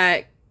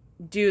that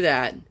do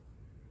that?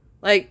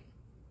 Like,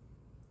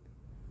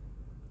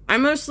 I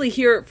mostly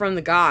hear it from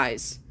the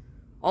guys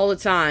all the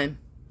time.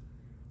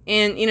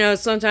 And, you know,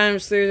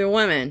 sometimes through the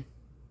women.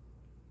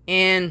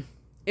 And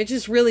it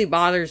just really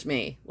bothers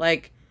me.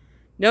 Like,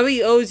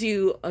 nobody owes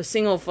you a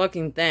single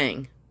fucking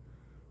thing.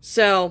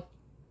 So,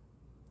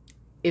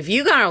 if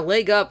you got a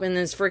leg up in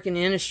this freaking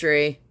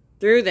industry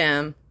through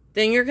them,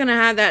 then you're going to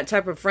have that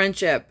type of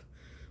friendship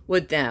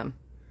with them.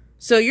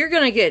 So, you're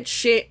going to get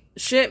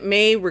shit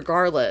made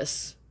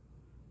regardless.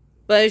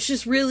 But it's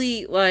just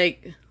really,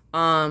 like,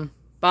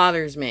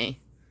 bothers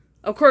me.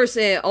 Of course,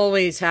 it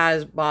always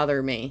has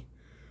bothered me.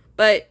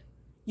 But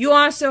you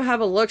also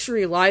have a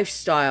luxury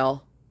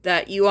lifestyle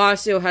that you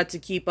also have to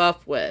keep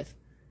up with.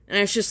 And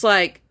it's just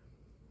like,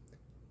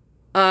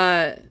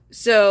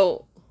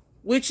 so,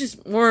 which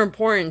is more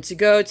important, to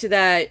go to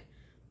that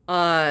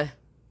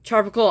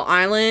tropical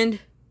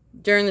island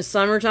during the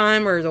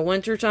summertime or the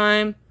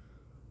wintertime?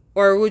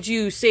 Or would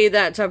you save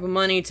that type of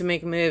money to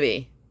make a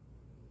movie?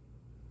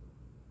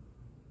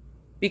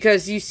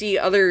 Because you see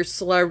other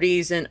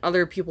celebrities and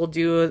other people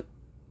do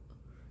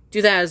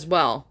that as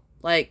well.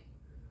 Like,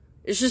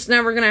 it's just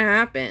never gonna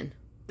happen.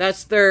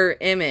 That's their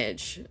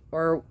image.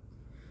 Or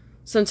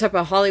some type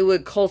of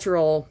Hollywood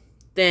cultural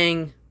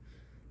thing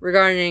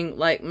regarding,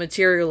 like,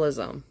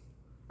 materialism.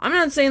 I'm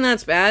not saying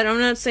that's bad. I'm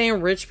not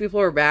saying rich people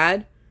are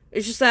bad.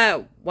 It's just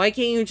that, why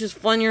can't you just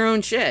fund your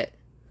own shit?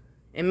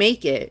 And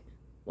make it?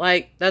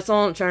 Like, that's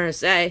all I'm trying to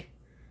say.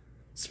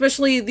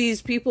 Especially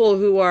these people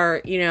who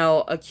are, you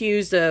know,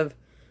 accused of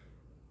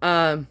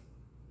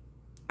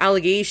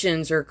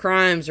allegations or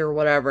crimes or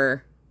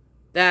whatever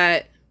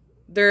that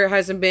there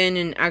hasn't been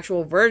an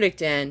actual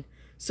verdict in.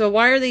 So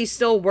why are they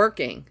still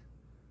working?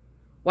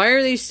 Why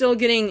are they still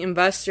getting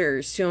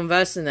investors to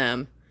invest in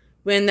them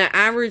when the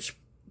average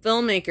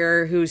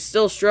filmmaker who's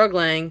still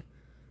struggling,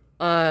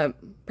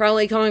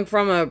 probably coming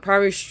from a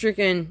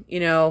poverty-stricken, you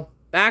know,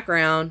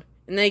 background,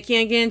 and they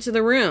can't get into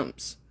the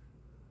rooms,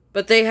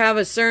 but they have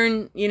a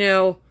certain, you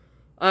know,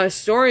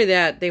 story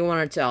that they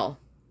want to tell,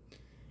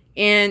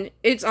 and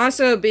it's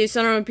also based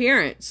on an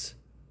appearance.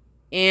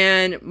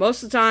 And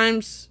most of the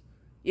times,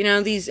 you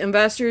know, these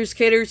investors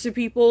cater to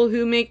people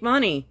who make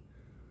money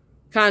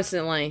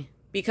constantly.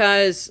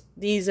 Because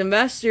these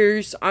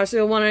investors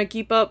also want to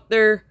keep up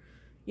their,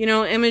 you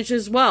know, image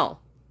as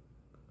well.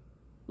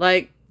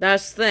 Like,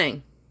 that's the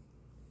thing.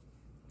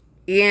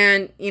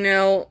 And, you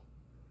know,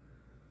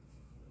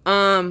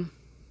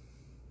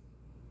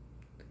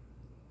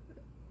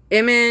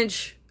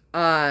 image,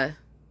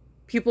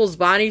 people's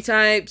body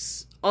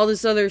types, all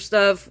this other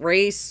stuff,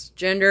 race,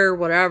 gender,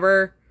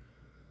 whatever.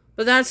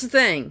 But that's the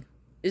thing,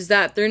 is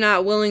that they're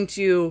not willing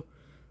to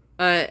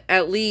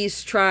at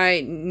least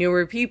try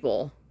newer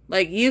people.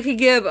 Like, you could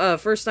give a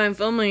first-time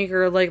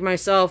filmmaker like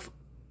myself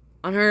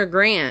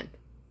 $100,000,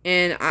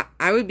 and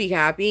I would be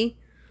happy,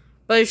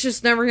 but it's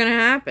just never going to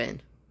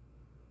happen.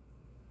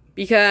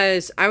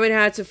 Because I would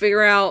have to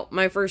figure out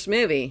my first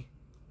movie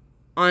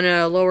on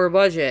a lower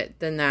budget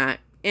than that.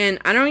 And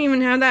I don't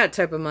even have that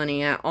type of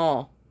money at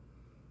all.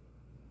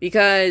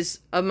 Because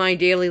of my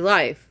daily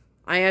life.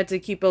 I had to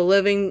keep a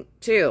living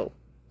too.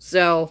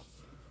 So,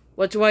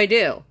 what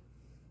do?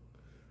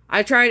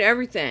 I tried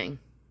everything.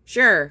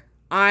 Sure,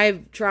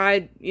 I've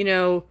tried, you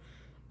know,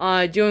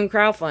 doing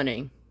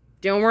crowdfunding.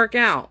 Didn't work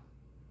out.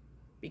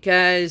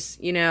 Because,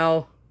 you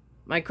know,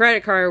 my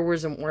credit card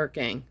wasn't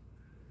working.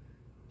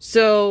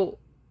 So,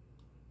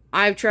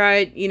 I've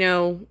tried, you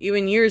know,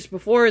 even years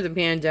before the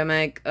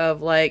pandemic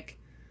of, like,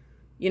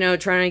 you know,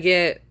 trying to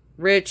get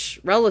rich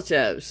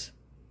relatives.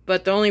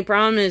 But the only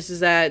problem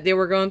is that they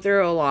were going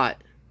through a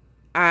lot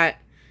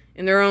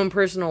in their own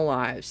personal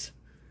lives.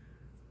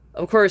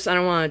 Of course, I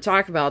don't want to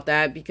talk about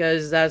that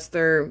because that's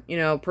their, you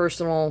know,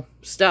 personal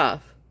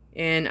stuff.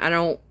 And I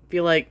don't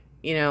feel like,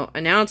 you know,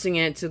 announcing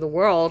it to the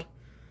world.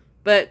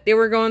 But they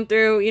were going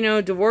through, you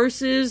know,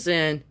 divorces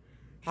and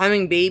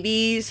having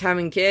babies,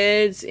 having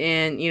kids,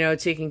 and, you know,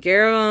 taking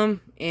care of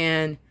them,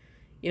 and,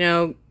 you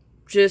know,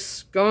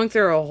 just going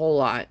through a whole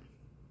lot.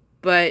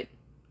 But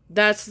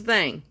that's the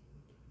thing,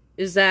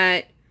 is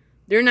that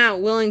they're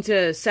not willing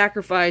to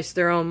sacrifice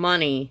their own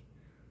money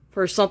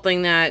for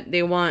something that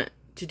they want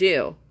to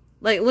do.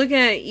 Like, look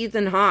at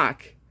Ethan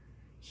Hawke.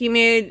 He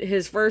made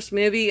his first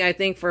movie, I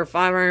think, for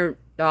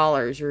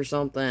 $500 or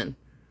something.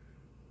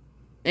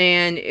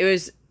 And it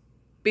was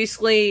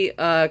basically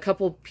a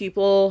couple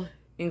people,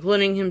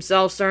 including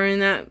himself, starring in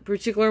that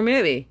particular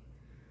movie.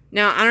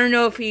 Now, I don't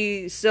know if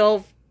he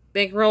still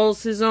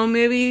bankrolls his own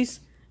movies,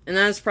 and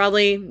that's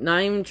probably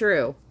not even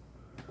true.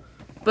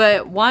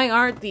 But why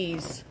aren't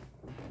these,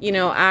 you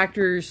know,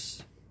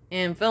 actors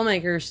and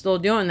filmmakers still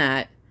doing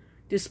that,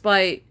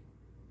 despite,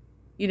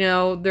 you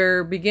know,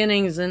 their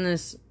beginnings in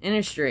this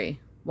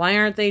industry? Why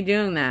aren't they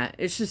doing that?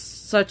 It's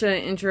just such an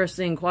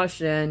interesting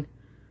question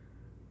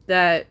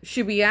that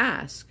should be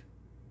asked.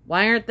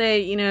 Why aren't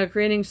they, you know,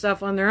 creating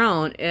stuff on their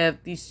own?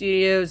 If these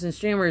studios and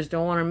streamers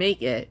don't want to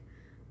make it,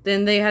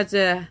 then they had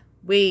to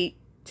wait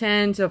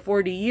 10 to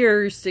 40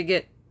 years to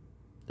get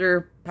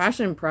their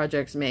passion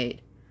projects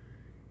made.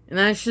 And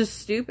that's just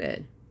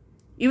stupid.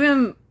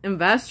 Even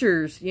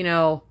investors, you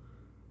know,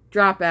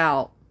 drop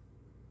out.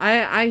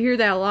 I hear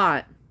that a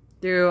lot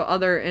through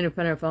other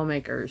independent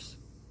filmmakers.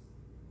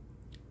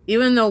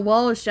 Even the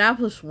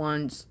well-established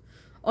ones.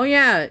 Oh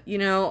yeah, you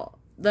know,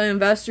 the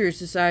investors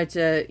decide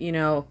to, you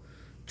know,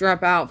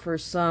 drop out for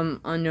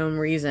some unknown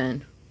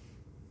reason.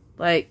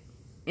 Like,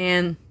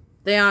 and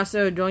they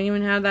also don't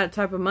even have that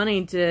type of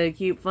money to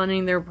keep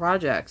funding their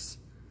projects.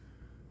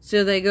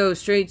 So they go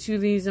straight to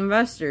these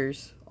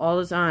investors all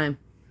the time.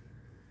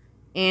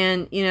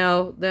 And, you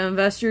know, the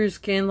investors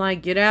can,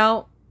 like, get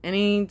out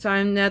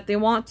anytime that they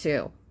want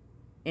to.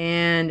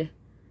 And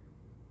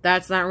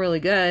that's not really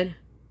good.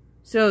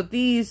 So if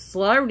these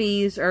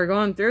celebrities are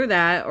going through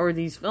that, or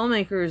these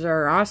filmmakers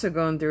are also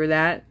going through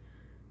that,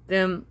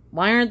 then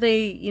why aren't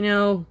they, you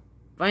know,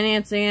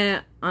 financing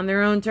it on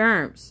their own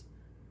terms?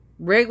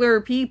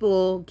 Regular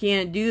people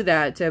can't do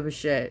that type of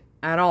shit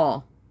at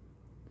all.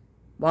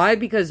 Why?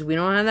 Because we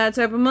don't have that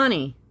type of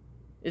money.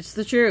 It's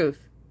the truth.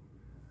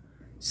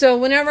 So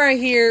whenever I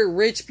hear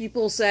rich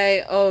people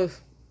say, oh,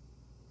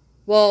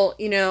 well,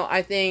 you know,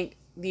 I think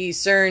these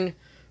certain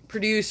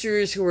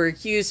producers who were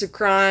accused of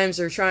crimes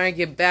are trying to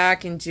get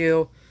back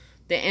into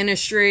the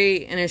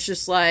industry, and it's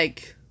just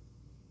like,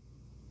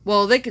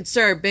 well, they could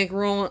start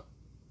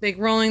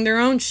bankrolling their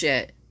own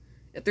shit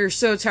if they're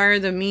so tired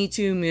of the Me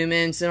Too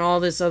movements and all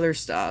this other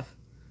stuff.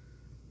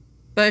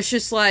 But it's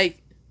just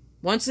like,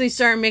 once they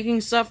start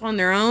making stuff on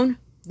their own,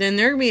 then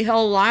they're going to be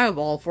held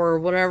liable for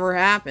whatever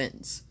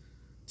happens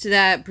to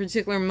that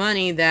particular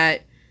money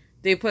that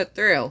they put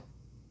through.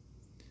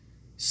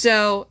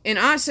 So, and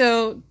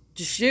also,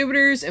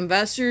 distributors,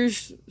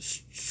 investors,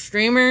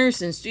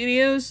 streamers, and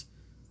studios,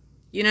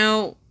 you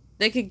know,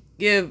 they could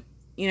give,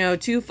 you know,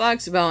 two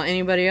fucks about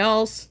anybody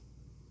else.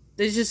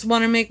 They just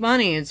want to make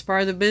money. It's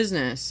part of the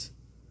business.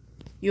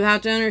 You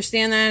have to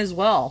understand that as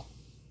well.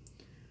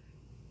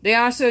 They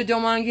also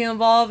don't want to get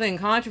involved in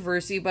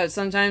controversy, but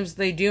sometimes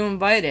they do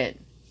invite it.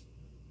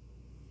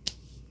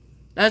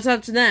 That's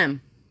up to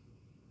them.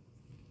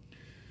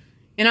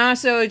 And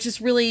also, it just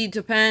really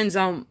depends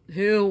on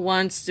who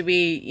wants to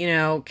be,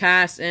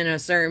 cast in a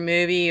certain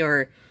movie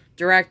or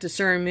direct a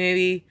certain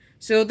movie.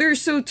 So they're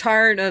so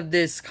tired of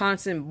this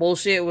constant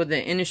bullshit with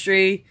the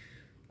industry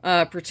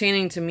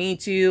pertaining to Me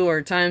Too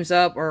or Time's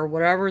Up or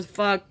whatever the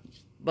fuck.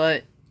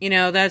 But,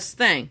 that's the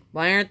thing.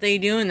 Why aren't they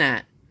doing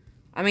that?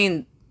 I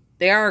mean,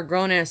 they are a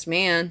grown-ass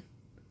man.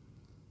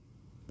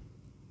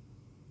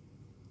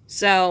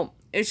 So,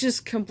 it's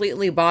just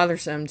completely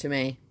bothersome to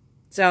me.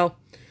 So,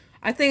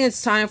 I think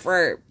it's time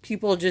for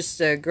people just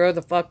to grow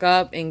the fuck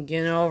up and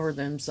get over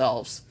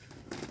themselves.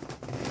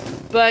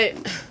 But,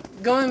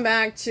 going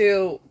back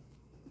to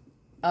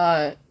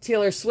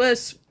Taylor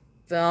Swift's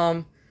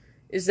film,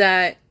 is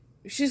that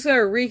she's going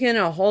to rake in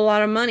a whole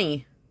lot of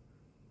money.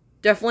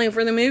 Definitely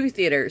for the movie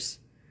theaters.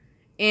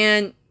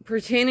 And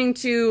pertaining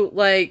to,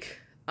 like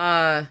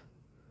the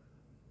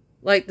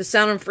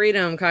Sound of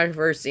Freedom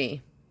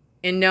controversy.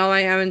 And no,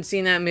 I haven't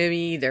seen that movie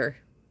either.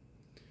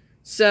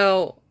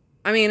 So,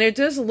 I mean, it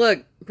does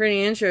look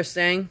pretty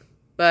interesting,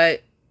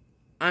 but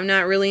I'm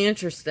not really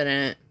interested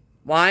in it.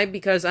 Why?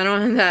 Because I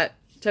don't have that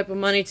type of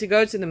money to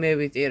go to the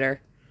movie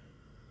theater.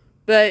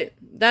 But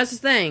that's the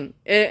thing.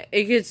 It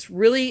gets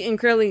really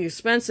incredibly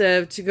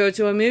expensive to go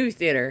to a movie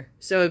theater.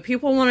 So if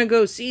people want to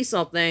go see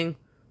something,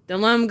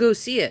 then let them go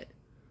see it.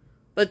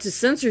 But to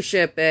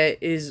censorship it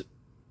is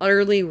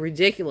utterly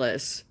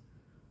ridiculous.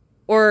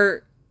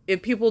 Or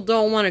if people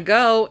don't want to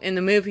go and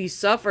the movie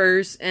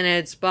suffers and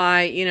it's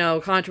by,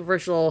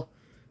 controversial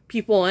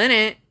people in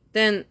it,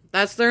 then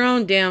that's their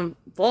own damn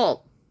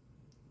fault.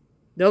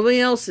 Nobody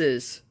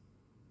else's.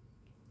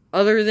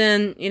 Other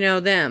than,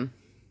 them.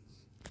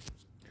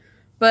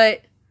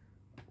 But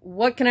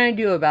what can I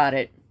do about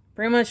it?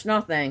 Pretty much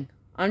nothing.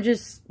 I'm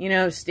just,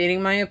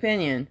 stating my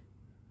opinion.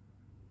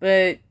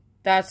 But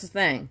that's the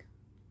thing.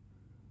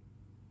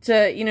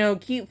 To,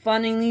 keep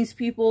funding these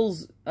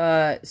people's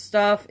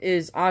stuff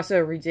is also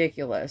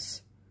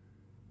ridiculous.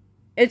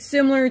 It's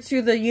similar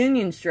to the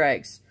union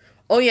strikes.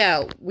 Oh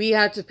yeah, we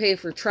had to pay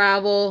for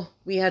travel.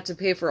 We had to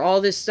pay for all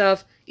this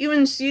stuff.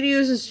 Even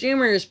studios and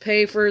streamers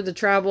pay for the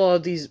travel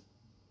of these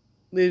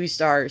movie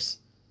stars.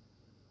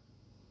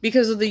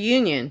 Because of the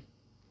union.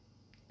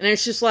 And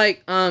it's just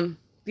like,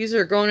 these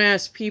are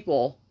grown-ass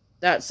people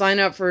that sign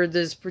up for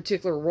this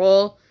particular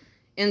role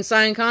and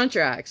sign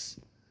contracts.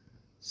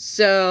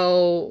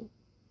 So,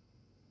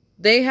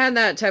 they had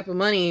that type of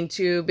money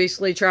to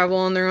basically travel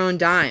on their own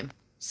dime.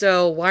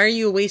 So, why are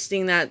you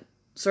wasting that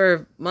sort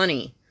of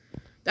money?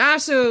 That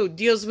also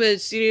deals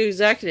with studio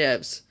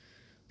executives.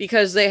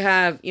 Because they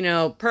have,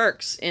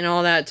 perks and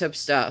all that type of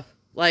stuff.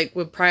 Like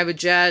with private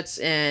jets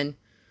and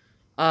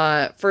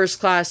first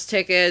class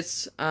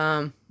tickets,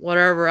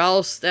 whatever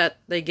else that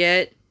they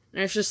get.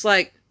 And it's just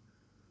like,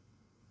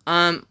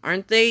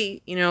 aren't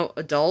they,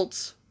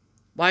 adults?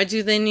 Why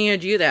do they need to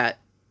do that?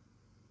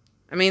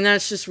 I mean,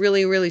 that's just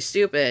really, really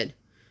stupid.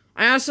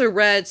 I also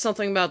read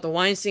something about the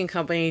Weinstein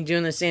Company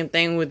doing the same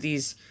thing with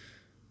these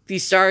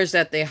stars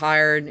that they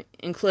hired,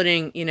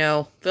 including,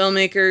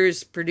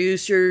 filmmakers,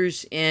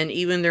 producers, and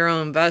even their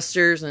own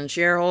investors and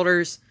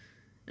shareholders.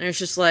 And it's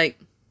just like,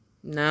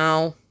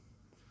 no.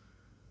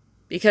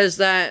 Because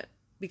that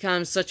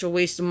becomes such a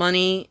waste of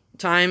money,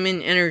 time,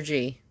 and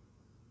energy.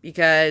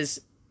 Because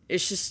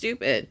it's just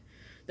stupid.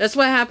 That's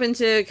what happened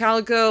to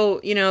Calico,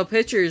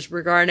 Pictures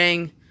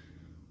regarding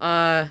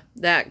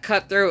that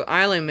Cutthroat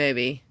Island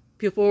movie.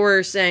 People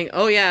were saying,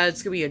 oh yeah,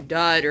 it's going to be a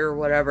dud or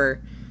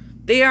whatever.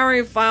 They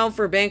already filed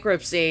for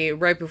bankruptcy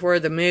right before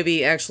the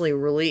movie actually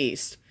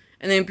released.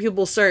 And then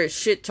people started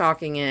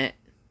shit-talking it.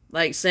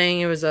 Like saying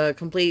it was a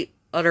complete,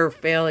 utter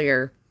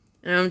failure.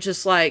 And I'm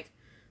just like,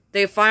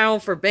 they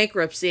filed for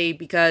bankruptcy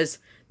because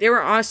they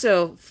were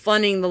also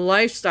funding the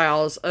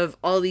lifestyles of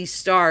all these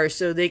stars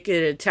so they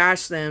could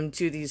attach them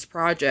to these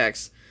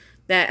projects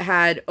that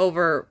had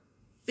over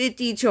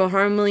 $50 to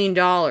 $100 million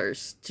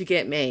to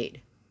get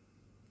made.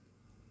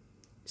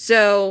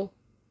 So,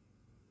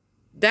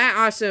 that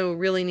also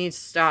really needs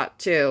to stop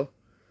too.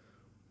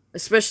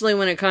 Especially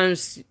when it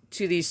comes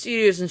to these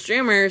studios and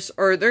streamers,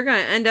 or they're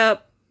going to end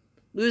up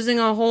losing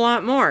a whole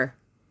lot more.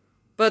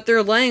 But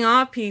they're laying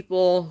off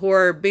people who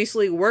are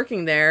basically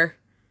working there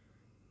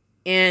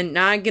and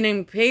not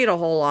getting paid a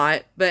whole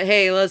lot. But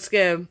hey, let's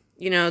give,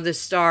 this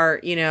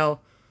star,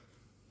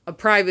 a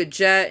private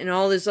jet and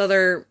all these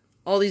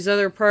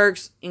other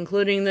perks,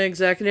 including the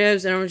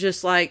executives. And I'm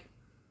just like,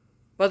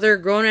 but they're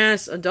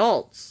grown-ass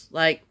adults.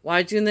 Like,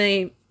 why do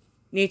they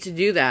need to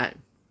do that?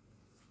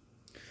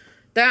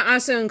 That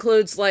also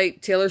includes,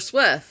 like, Taylor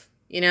Swift.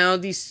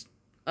 These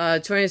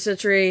 20th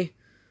Century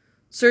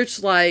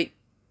Searchlight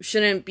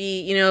shouldn't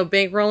be,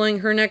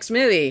 bankrolling her next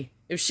movie.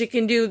 If she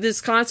can do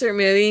this concert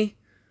movie,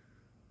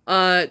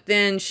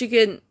 then she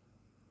could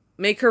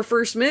make her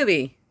first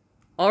movie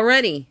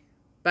already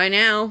by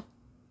now.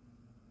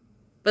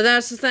 But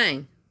that's the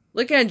thing.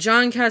 Look at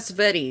John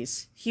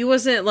Cassavetes. He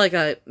wasn't like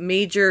a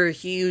major,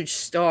 huge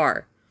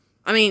star.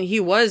 I mean, he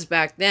was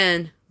back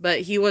then,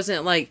 but he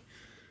wasn't like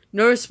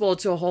noticeable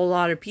to a whole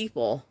lot of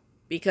people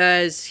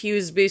because he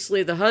was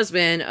basically the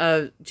husband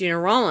of Gina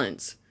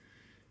Rollins.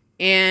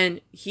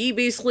 And he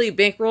basically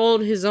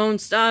bankrolled his own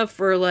stuff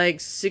for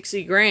like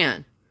 60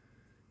 grand.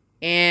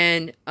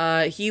 And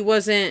he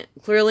wasn't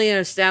clearly an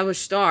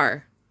established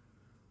star.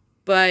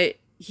 But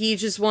he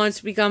just wants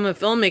to become a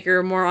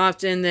filmmaker more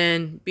often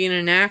than being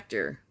an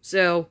actor.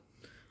 So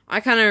I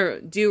kind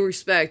of do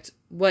respect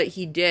what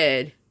he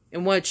did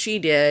and what she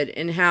did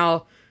and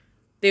how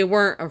they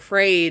weren't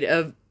afraid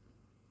of,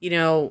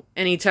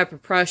 any type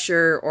of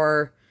pressure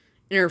or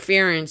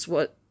interference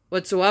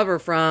whatsoever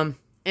from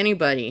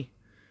anybody.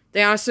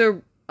 They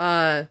also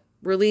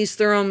released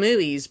their own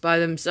movies by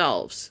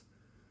themselves,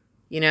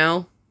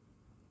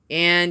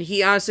 And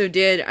he also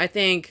did, I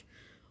think,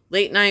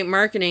 late night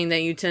marketing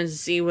that you tend to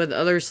see with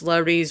other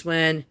celebrities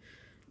when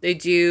they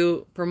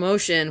do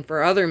promotion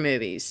for other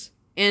movies.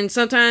 And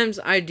sometimes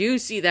I do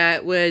see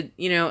that with,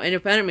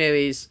 independent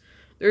movies.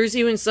 There's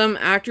even some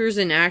actors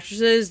and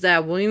actresses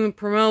that won't even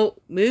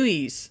promote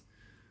movies.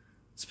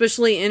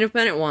 Especially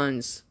independent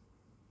ones.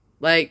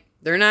 Like,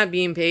 they're not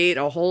being paid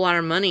a whole lot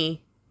of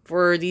money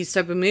for these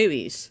type of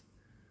movies.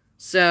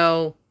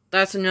 So,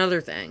 that's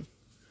another thing.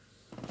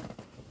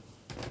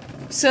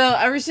 So,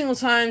 every single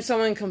time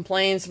someone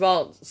complains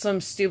about some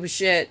stupid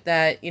shit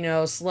that,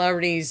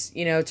 celebrities,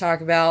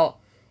 talk about,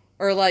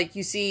 or like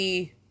you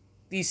see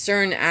these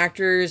certain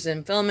actors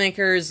and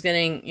filmmakers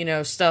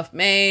getting, stuff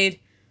made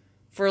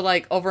for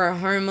like over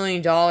 $100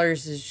 million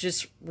is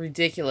just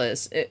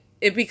ridiculous.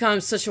 It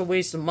becomes such a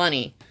waste of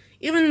money.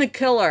 Even The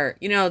Killer,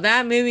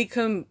 that movie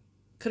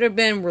could have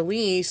been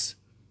released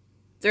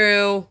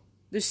through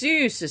the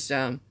studio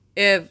system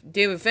if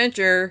David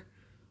Fincher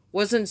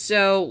wasn't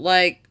so,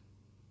 like,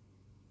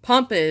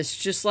 pompous,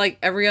 just like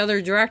every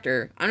other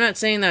director. I'm not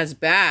saying that's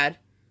bad,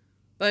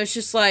 but it's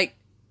just like,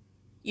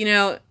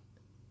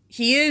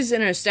 he is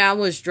an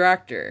established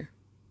director,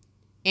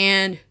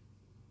 and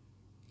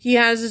he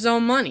has his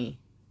own money.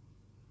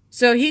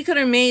 So he could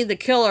have made The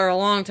Killer a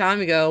long time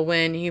ago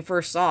when he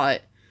first saw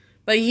it,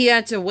 but he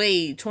had to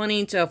wait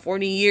 20 to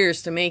 40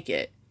 years to make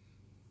it.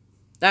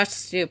 That's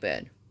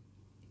stupid.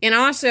 And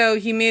also,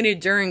 he made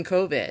it during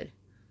COVID,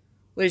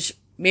 which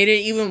made it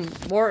even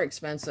more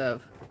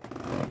expensive.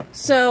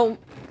 So,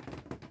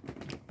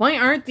 why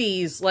aren't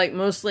these, like,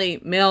 mostly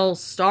male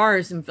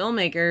stars and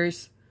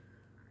filmmakers,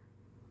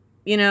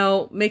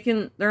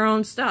 making their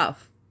own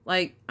stuff?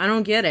 Like, I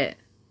don't get it.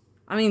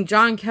 I mean,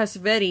 John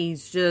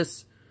Cassavetes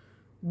just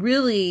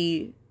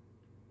really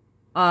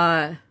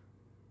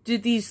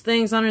did these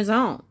things on his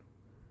own.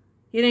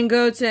 He didn't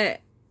go to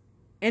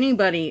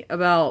anybody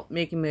about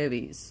making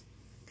movies.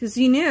 Because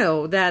he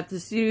knew that the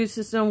studio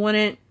system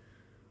wouldn't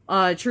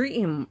treat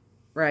him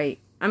right.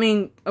 I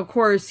mean, of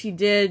course, he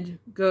did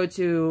go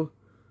to,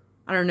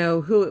 I don't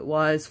know who it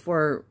was,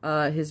 for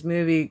his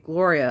movie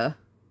Gloria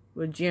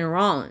with Gina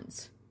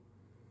Rollins.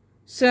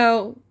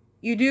 So,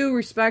 you do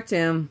respect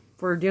him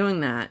for doing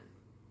that.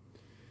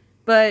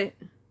 But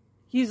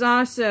he's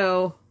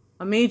also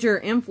a major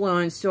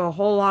influence to a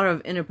whole lot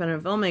of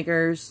independent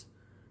filmmakers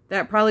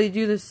that probably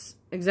do this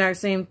exact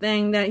same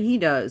thing that he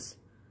does.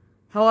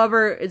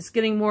 However, it's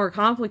getting more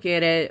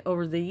complicated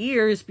over the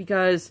years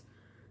because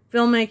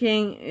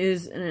filmmaking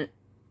is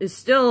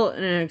still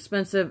an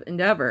expensive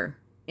endeavor.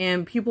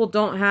 And people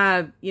don't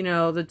have,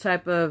 the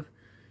type of,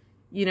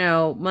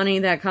 money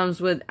that comes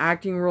with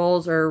acting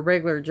roles or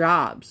regular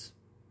jobs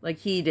like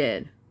he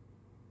did.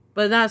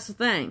 But that's the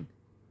thing.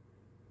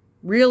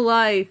 Real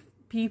life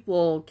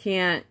people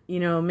can't,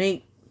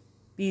 make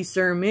these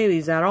certain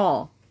movies at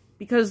all.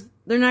 Because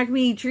they're not going to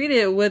be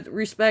treated with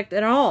respect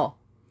at all.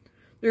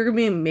 They're going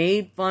to be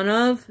made fun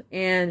of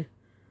and,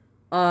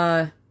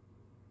 other,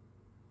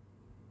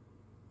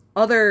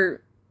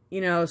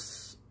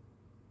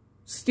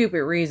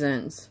 stupid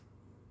reasons.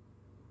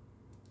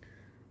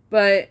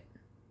 But,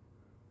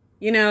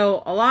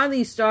 a lot of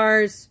these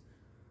stars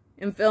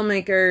and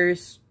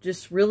filmmakers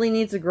just really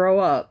need to grow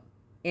up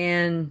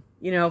and,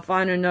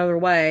 find another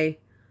way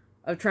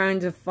of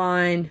trying to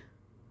fund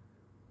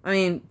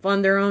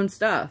their own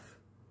stuff.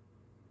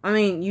 I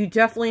mean, you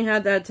definitely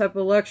had that type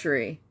of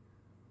luxury.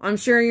 I'm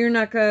sure you're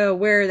not going to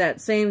wear that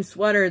same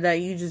sweater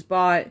that you just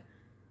bought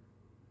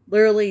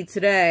literally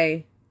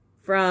today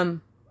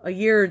from a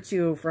year or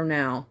two from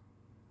now.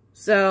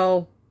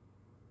 So,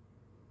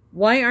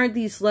 why aren't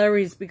these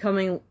celebrities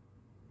becoming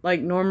like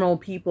normal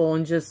people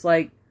and just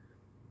like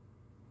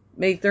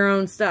make their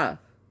own stuff?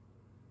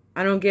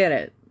 I don't get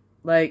it.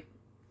 But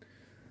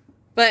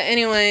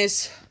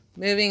anyways,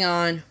 moving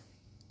on.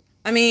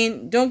 I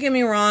mean, don't get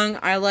me wrong,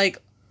 I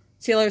like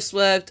Taylor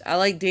Swift, I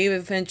like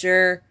David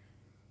Fincher,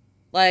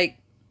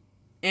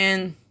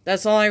 and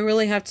that's all I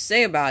really have to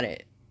say about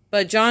it.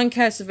 But John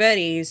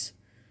Cassavetes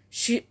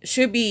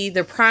should be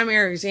the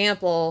primary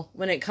example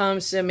when it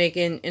comes to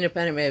making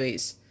independent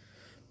movies.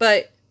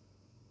 But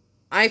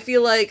I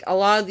feel like a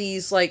lot of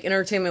these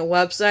entertainment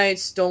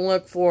websites don't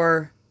look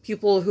for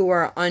people who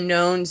are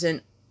unknowns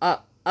and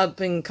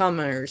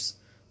up-and-comers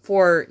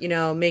for,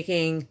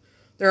 making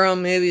their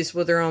own movies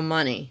with their own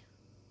money.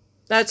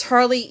 That's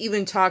hardly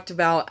even talked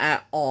about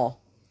at all.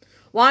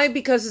 Why?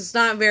 Because it's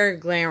not very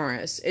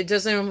glamorous. It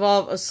doesn't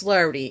involve a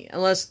celebrity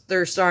unless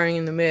they're starring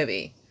in the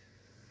movie.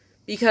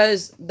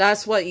 because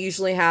that's what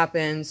usually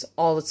happens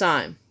all the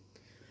time.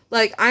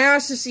 Like, I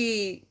also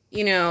see,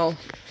 you know,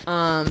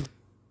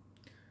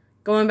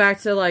 going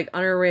back to, like,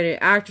 underrated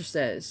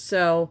actresses,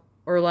 so,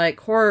 or, like,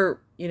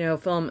 horror, you know,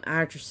 film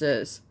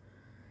actresses,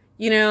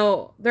 you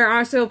know, they're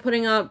also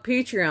putting up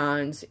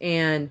Patreons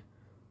and,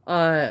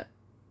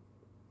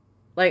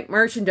 like,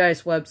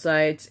 merchandise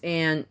websites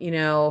and, you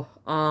know,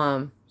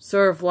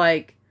 sort of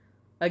like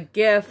a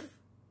gift,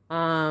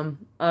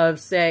 of,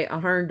 say,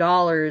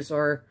 $100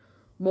 or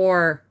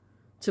more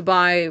to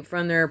buy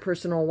from their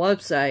personal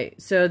website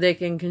so they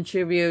can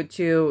contribute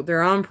to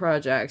their own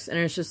projects. And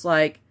it's just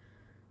like,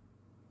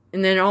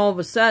 and then all of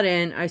a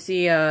sudden I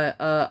see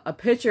a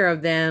picture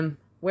of them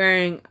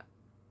wearing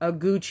a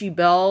Gucci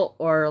belt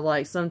or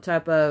like some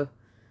type of,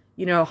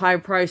 you know, high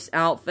priced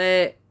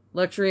outfit,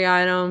 luxury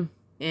item,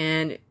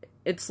 and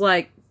it's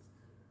like,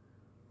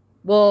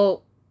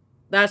 well,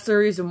 that's the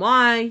reason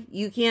why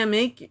you can't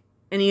make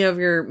any of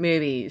your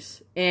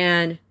movies.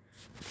 And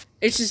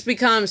it's just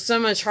become so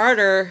much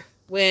harder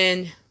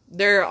when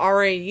they're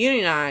already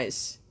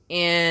unionized.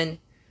 And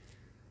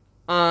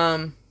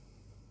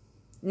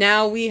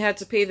now we have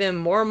to pay them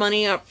more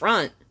money up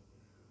front.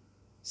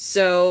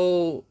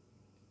 So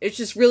it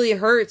just really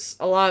hurts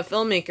a lot of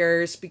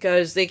filmmakers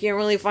because they can't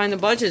really find the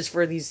budgets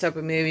for these type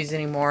of movies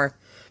anymore.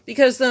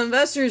 Because the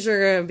investors are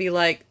going to be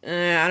like,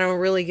 I don't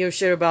really give a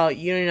shit about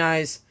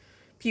unionized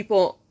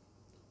people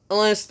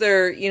unless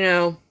they're, you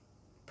know,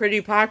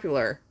 pretty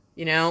popular,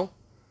 you know?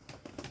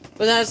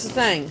 But that's the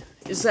thing,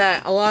 is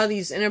that a lot of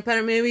these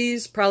independent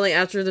movies, probably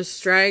after the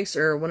strikes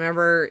or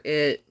whenever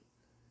it,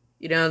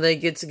 you know, they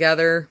get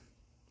together,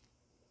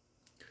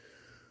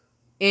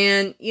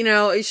 and, you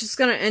know, it's just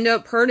going to end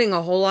up hurting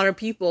a whole lot of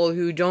people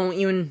who don't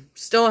even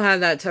still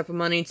have that type of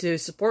money to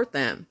support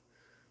them.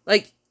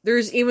 Like,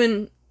 there's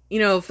even, you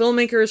know,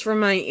 filmmakers from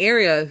my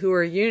area who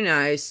are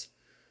unionized,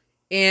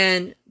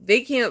 and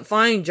they can't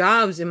find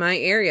jobs in my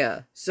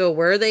area. So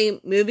where are they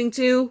moving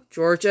to?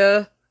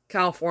 Georgia,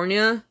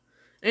 California?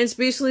 And it's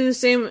basically the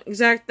same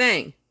exact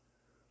thing.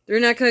 They're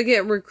not going to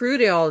get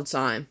recruited all the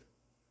time.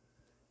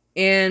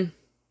 And,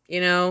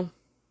 you know,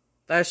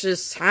 that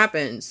just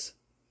happens.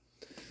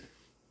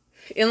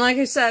 And like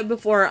I said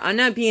before, I'm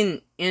not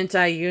being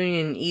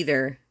anti-union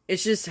either. It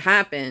just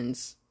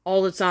happens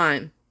all the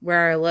time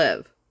where I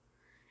live.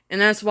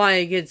 And that's why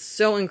it gets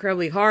so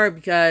incredibly hard,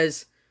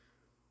 because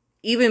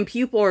even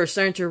people are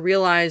starting to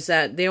realize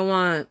that they don't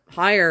want to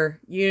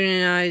hire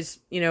unionized,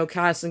 you know,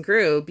 cast and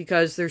crew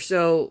because they're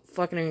so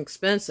fucking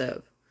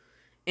expensive.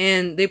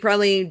 And they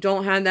probably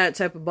don't have that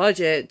type of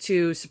budget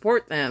to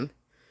support them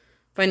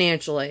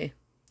financially.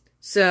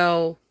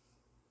 So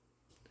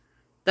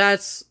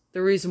that's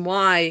the reason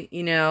why,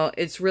 you know,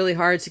 it's really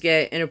hard to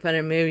get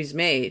independent movies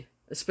made,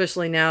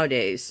 especially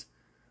nowadays,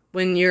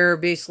 when you're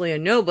basically a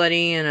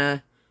nobody and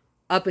a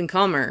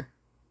up-and-comer.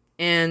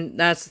 And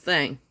that's the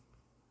thing.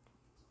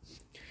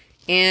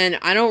 And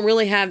I don't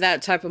really have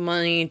that type of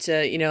money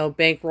to, you know,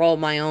 bankroll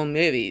my own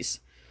movies.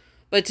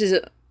 But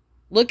to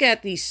look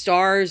at these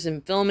stars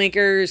and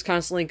filmmakers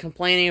constantly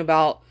complaining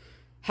about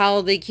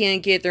how they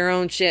can't get their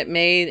own shit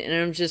made, and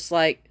I'm just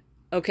like,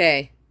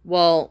 okay,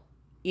 well,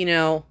 you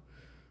know,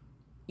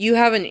 you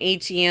have an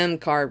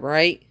ATM card,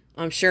 right?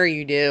 I'm sure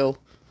you do.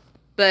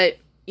 But,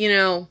 you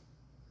know,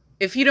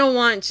 if you don't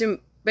want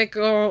to make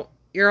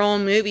your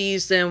own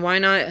movies, then why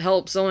not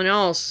help someone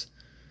else?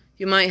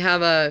 You might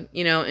have a,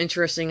 you know,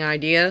 interesting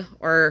idea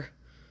or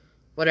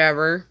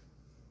whatever.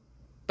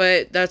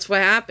 But that's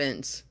what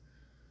happens.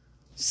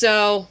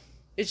 So,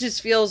 it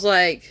just feels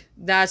like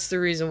that's the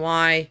reason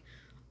why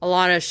a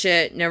lot of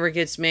shit never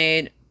gets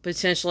made,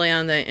 potentially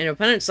on the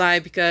independent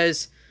side,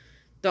 because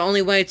the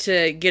only way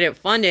to get it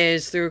funded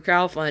is through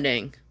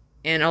crowdfunding.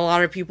 And a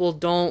lot of people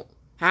don't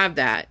have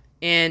that.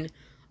 And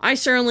I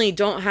certainly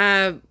don't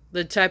have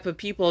the type of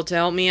people to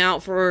help me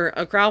out for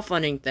a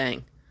crowdfunding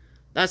thing.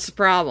 That's the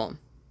problem.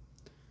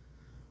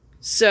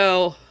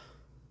 So,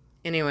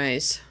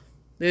 anyways,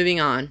 moving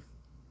on.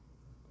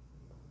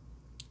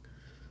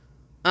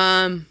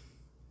 Oh,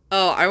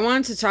 I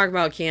wanted to talk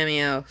about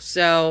Cameo.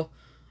 So,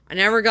 I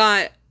never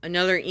got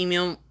another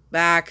email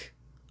back.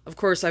 Of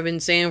course, I've been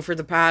saying for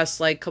the past,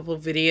 like, couple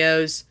of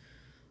videos.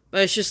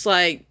 But it's just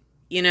like,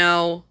 you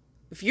know,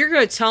 if you're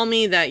going to tell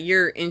me that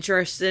you're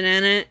interested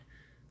in it,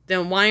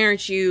 then why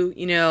aren't you,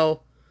 you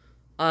know,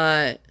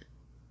 like,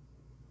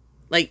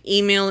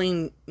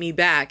 emailing me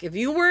back? If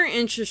you weren't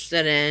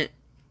interested in it,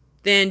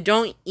 then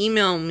don't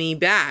email me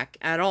back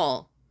at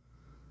all.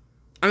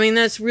 I mean,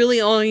 that's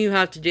really all you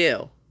have to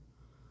do.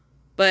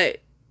 But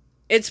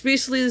it's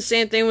basically the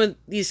same thing with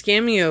these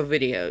Cameo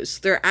videos.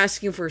 They're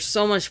asking for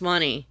so much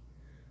money.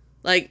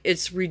 Like,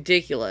 it's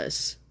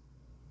ridiculous.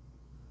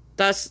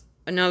 That's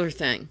another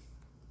thing.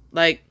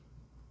 Like,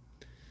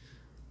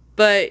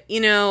 but,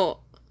 you know,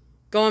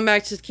 going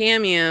back to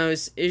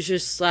Cameos is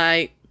just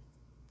like,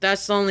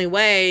 that's the only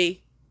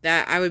way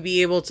that I would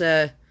be able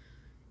to,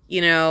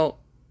 you know,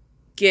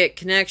 get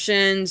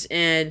connections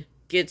and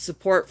get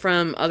support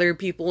from other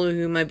people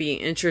who might be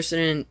interested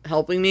in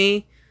helping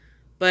me.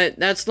 But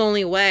that's the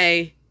only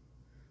way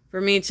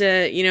for me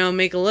to, you know,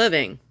 make a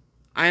living.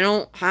 I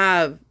don't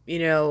have, you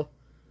know,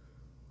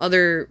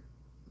 other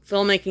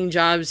filmmaking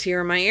jobs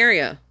here in my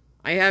area.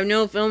 I have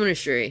no film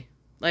industry.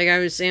 Like I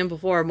was saying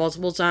before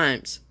multiple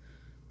times.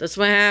 That's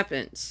what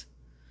happens.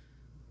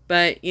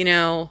 But, you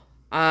know,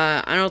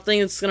 I don't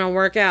think it's going to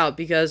work out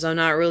because I'm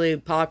not really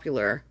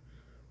popular.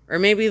 Or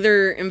maybe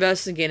they're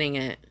investigating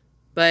it.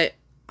 But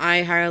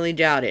I highly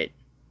doubt it.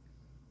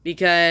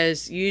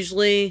 Because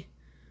usually,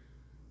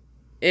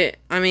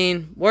 I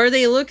mean, what are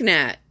they looking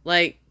at?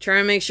 Like,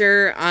 trying to make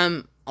sure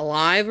I'm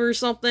alive or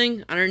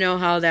something? I don't know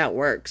how that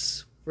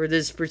works for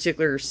this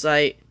particular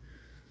site.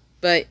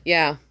 But,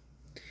 yeah.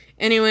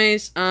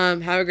 Anyways,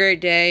 have a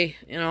great day,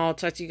 and I'll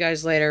talk to you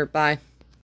guys later. Bye.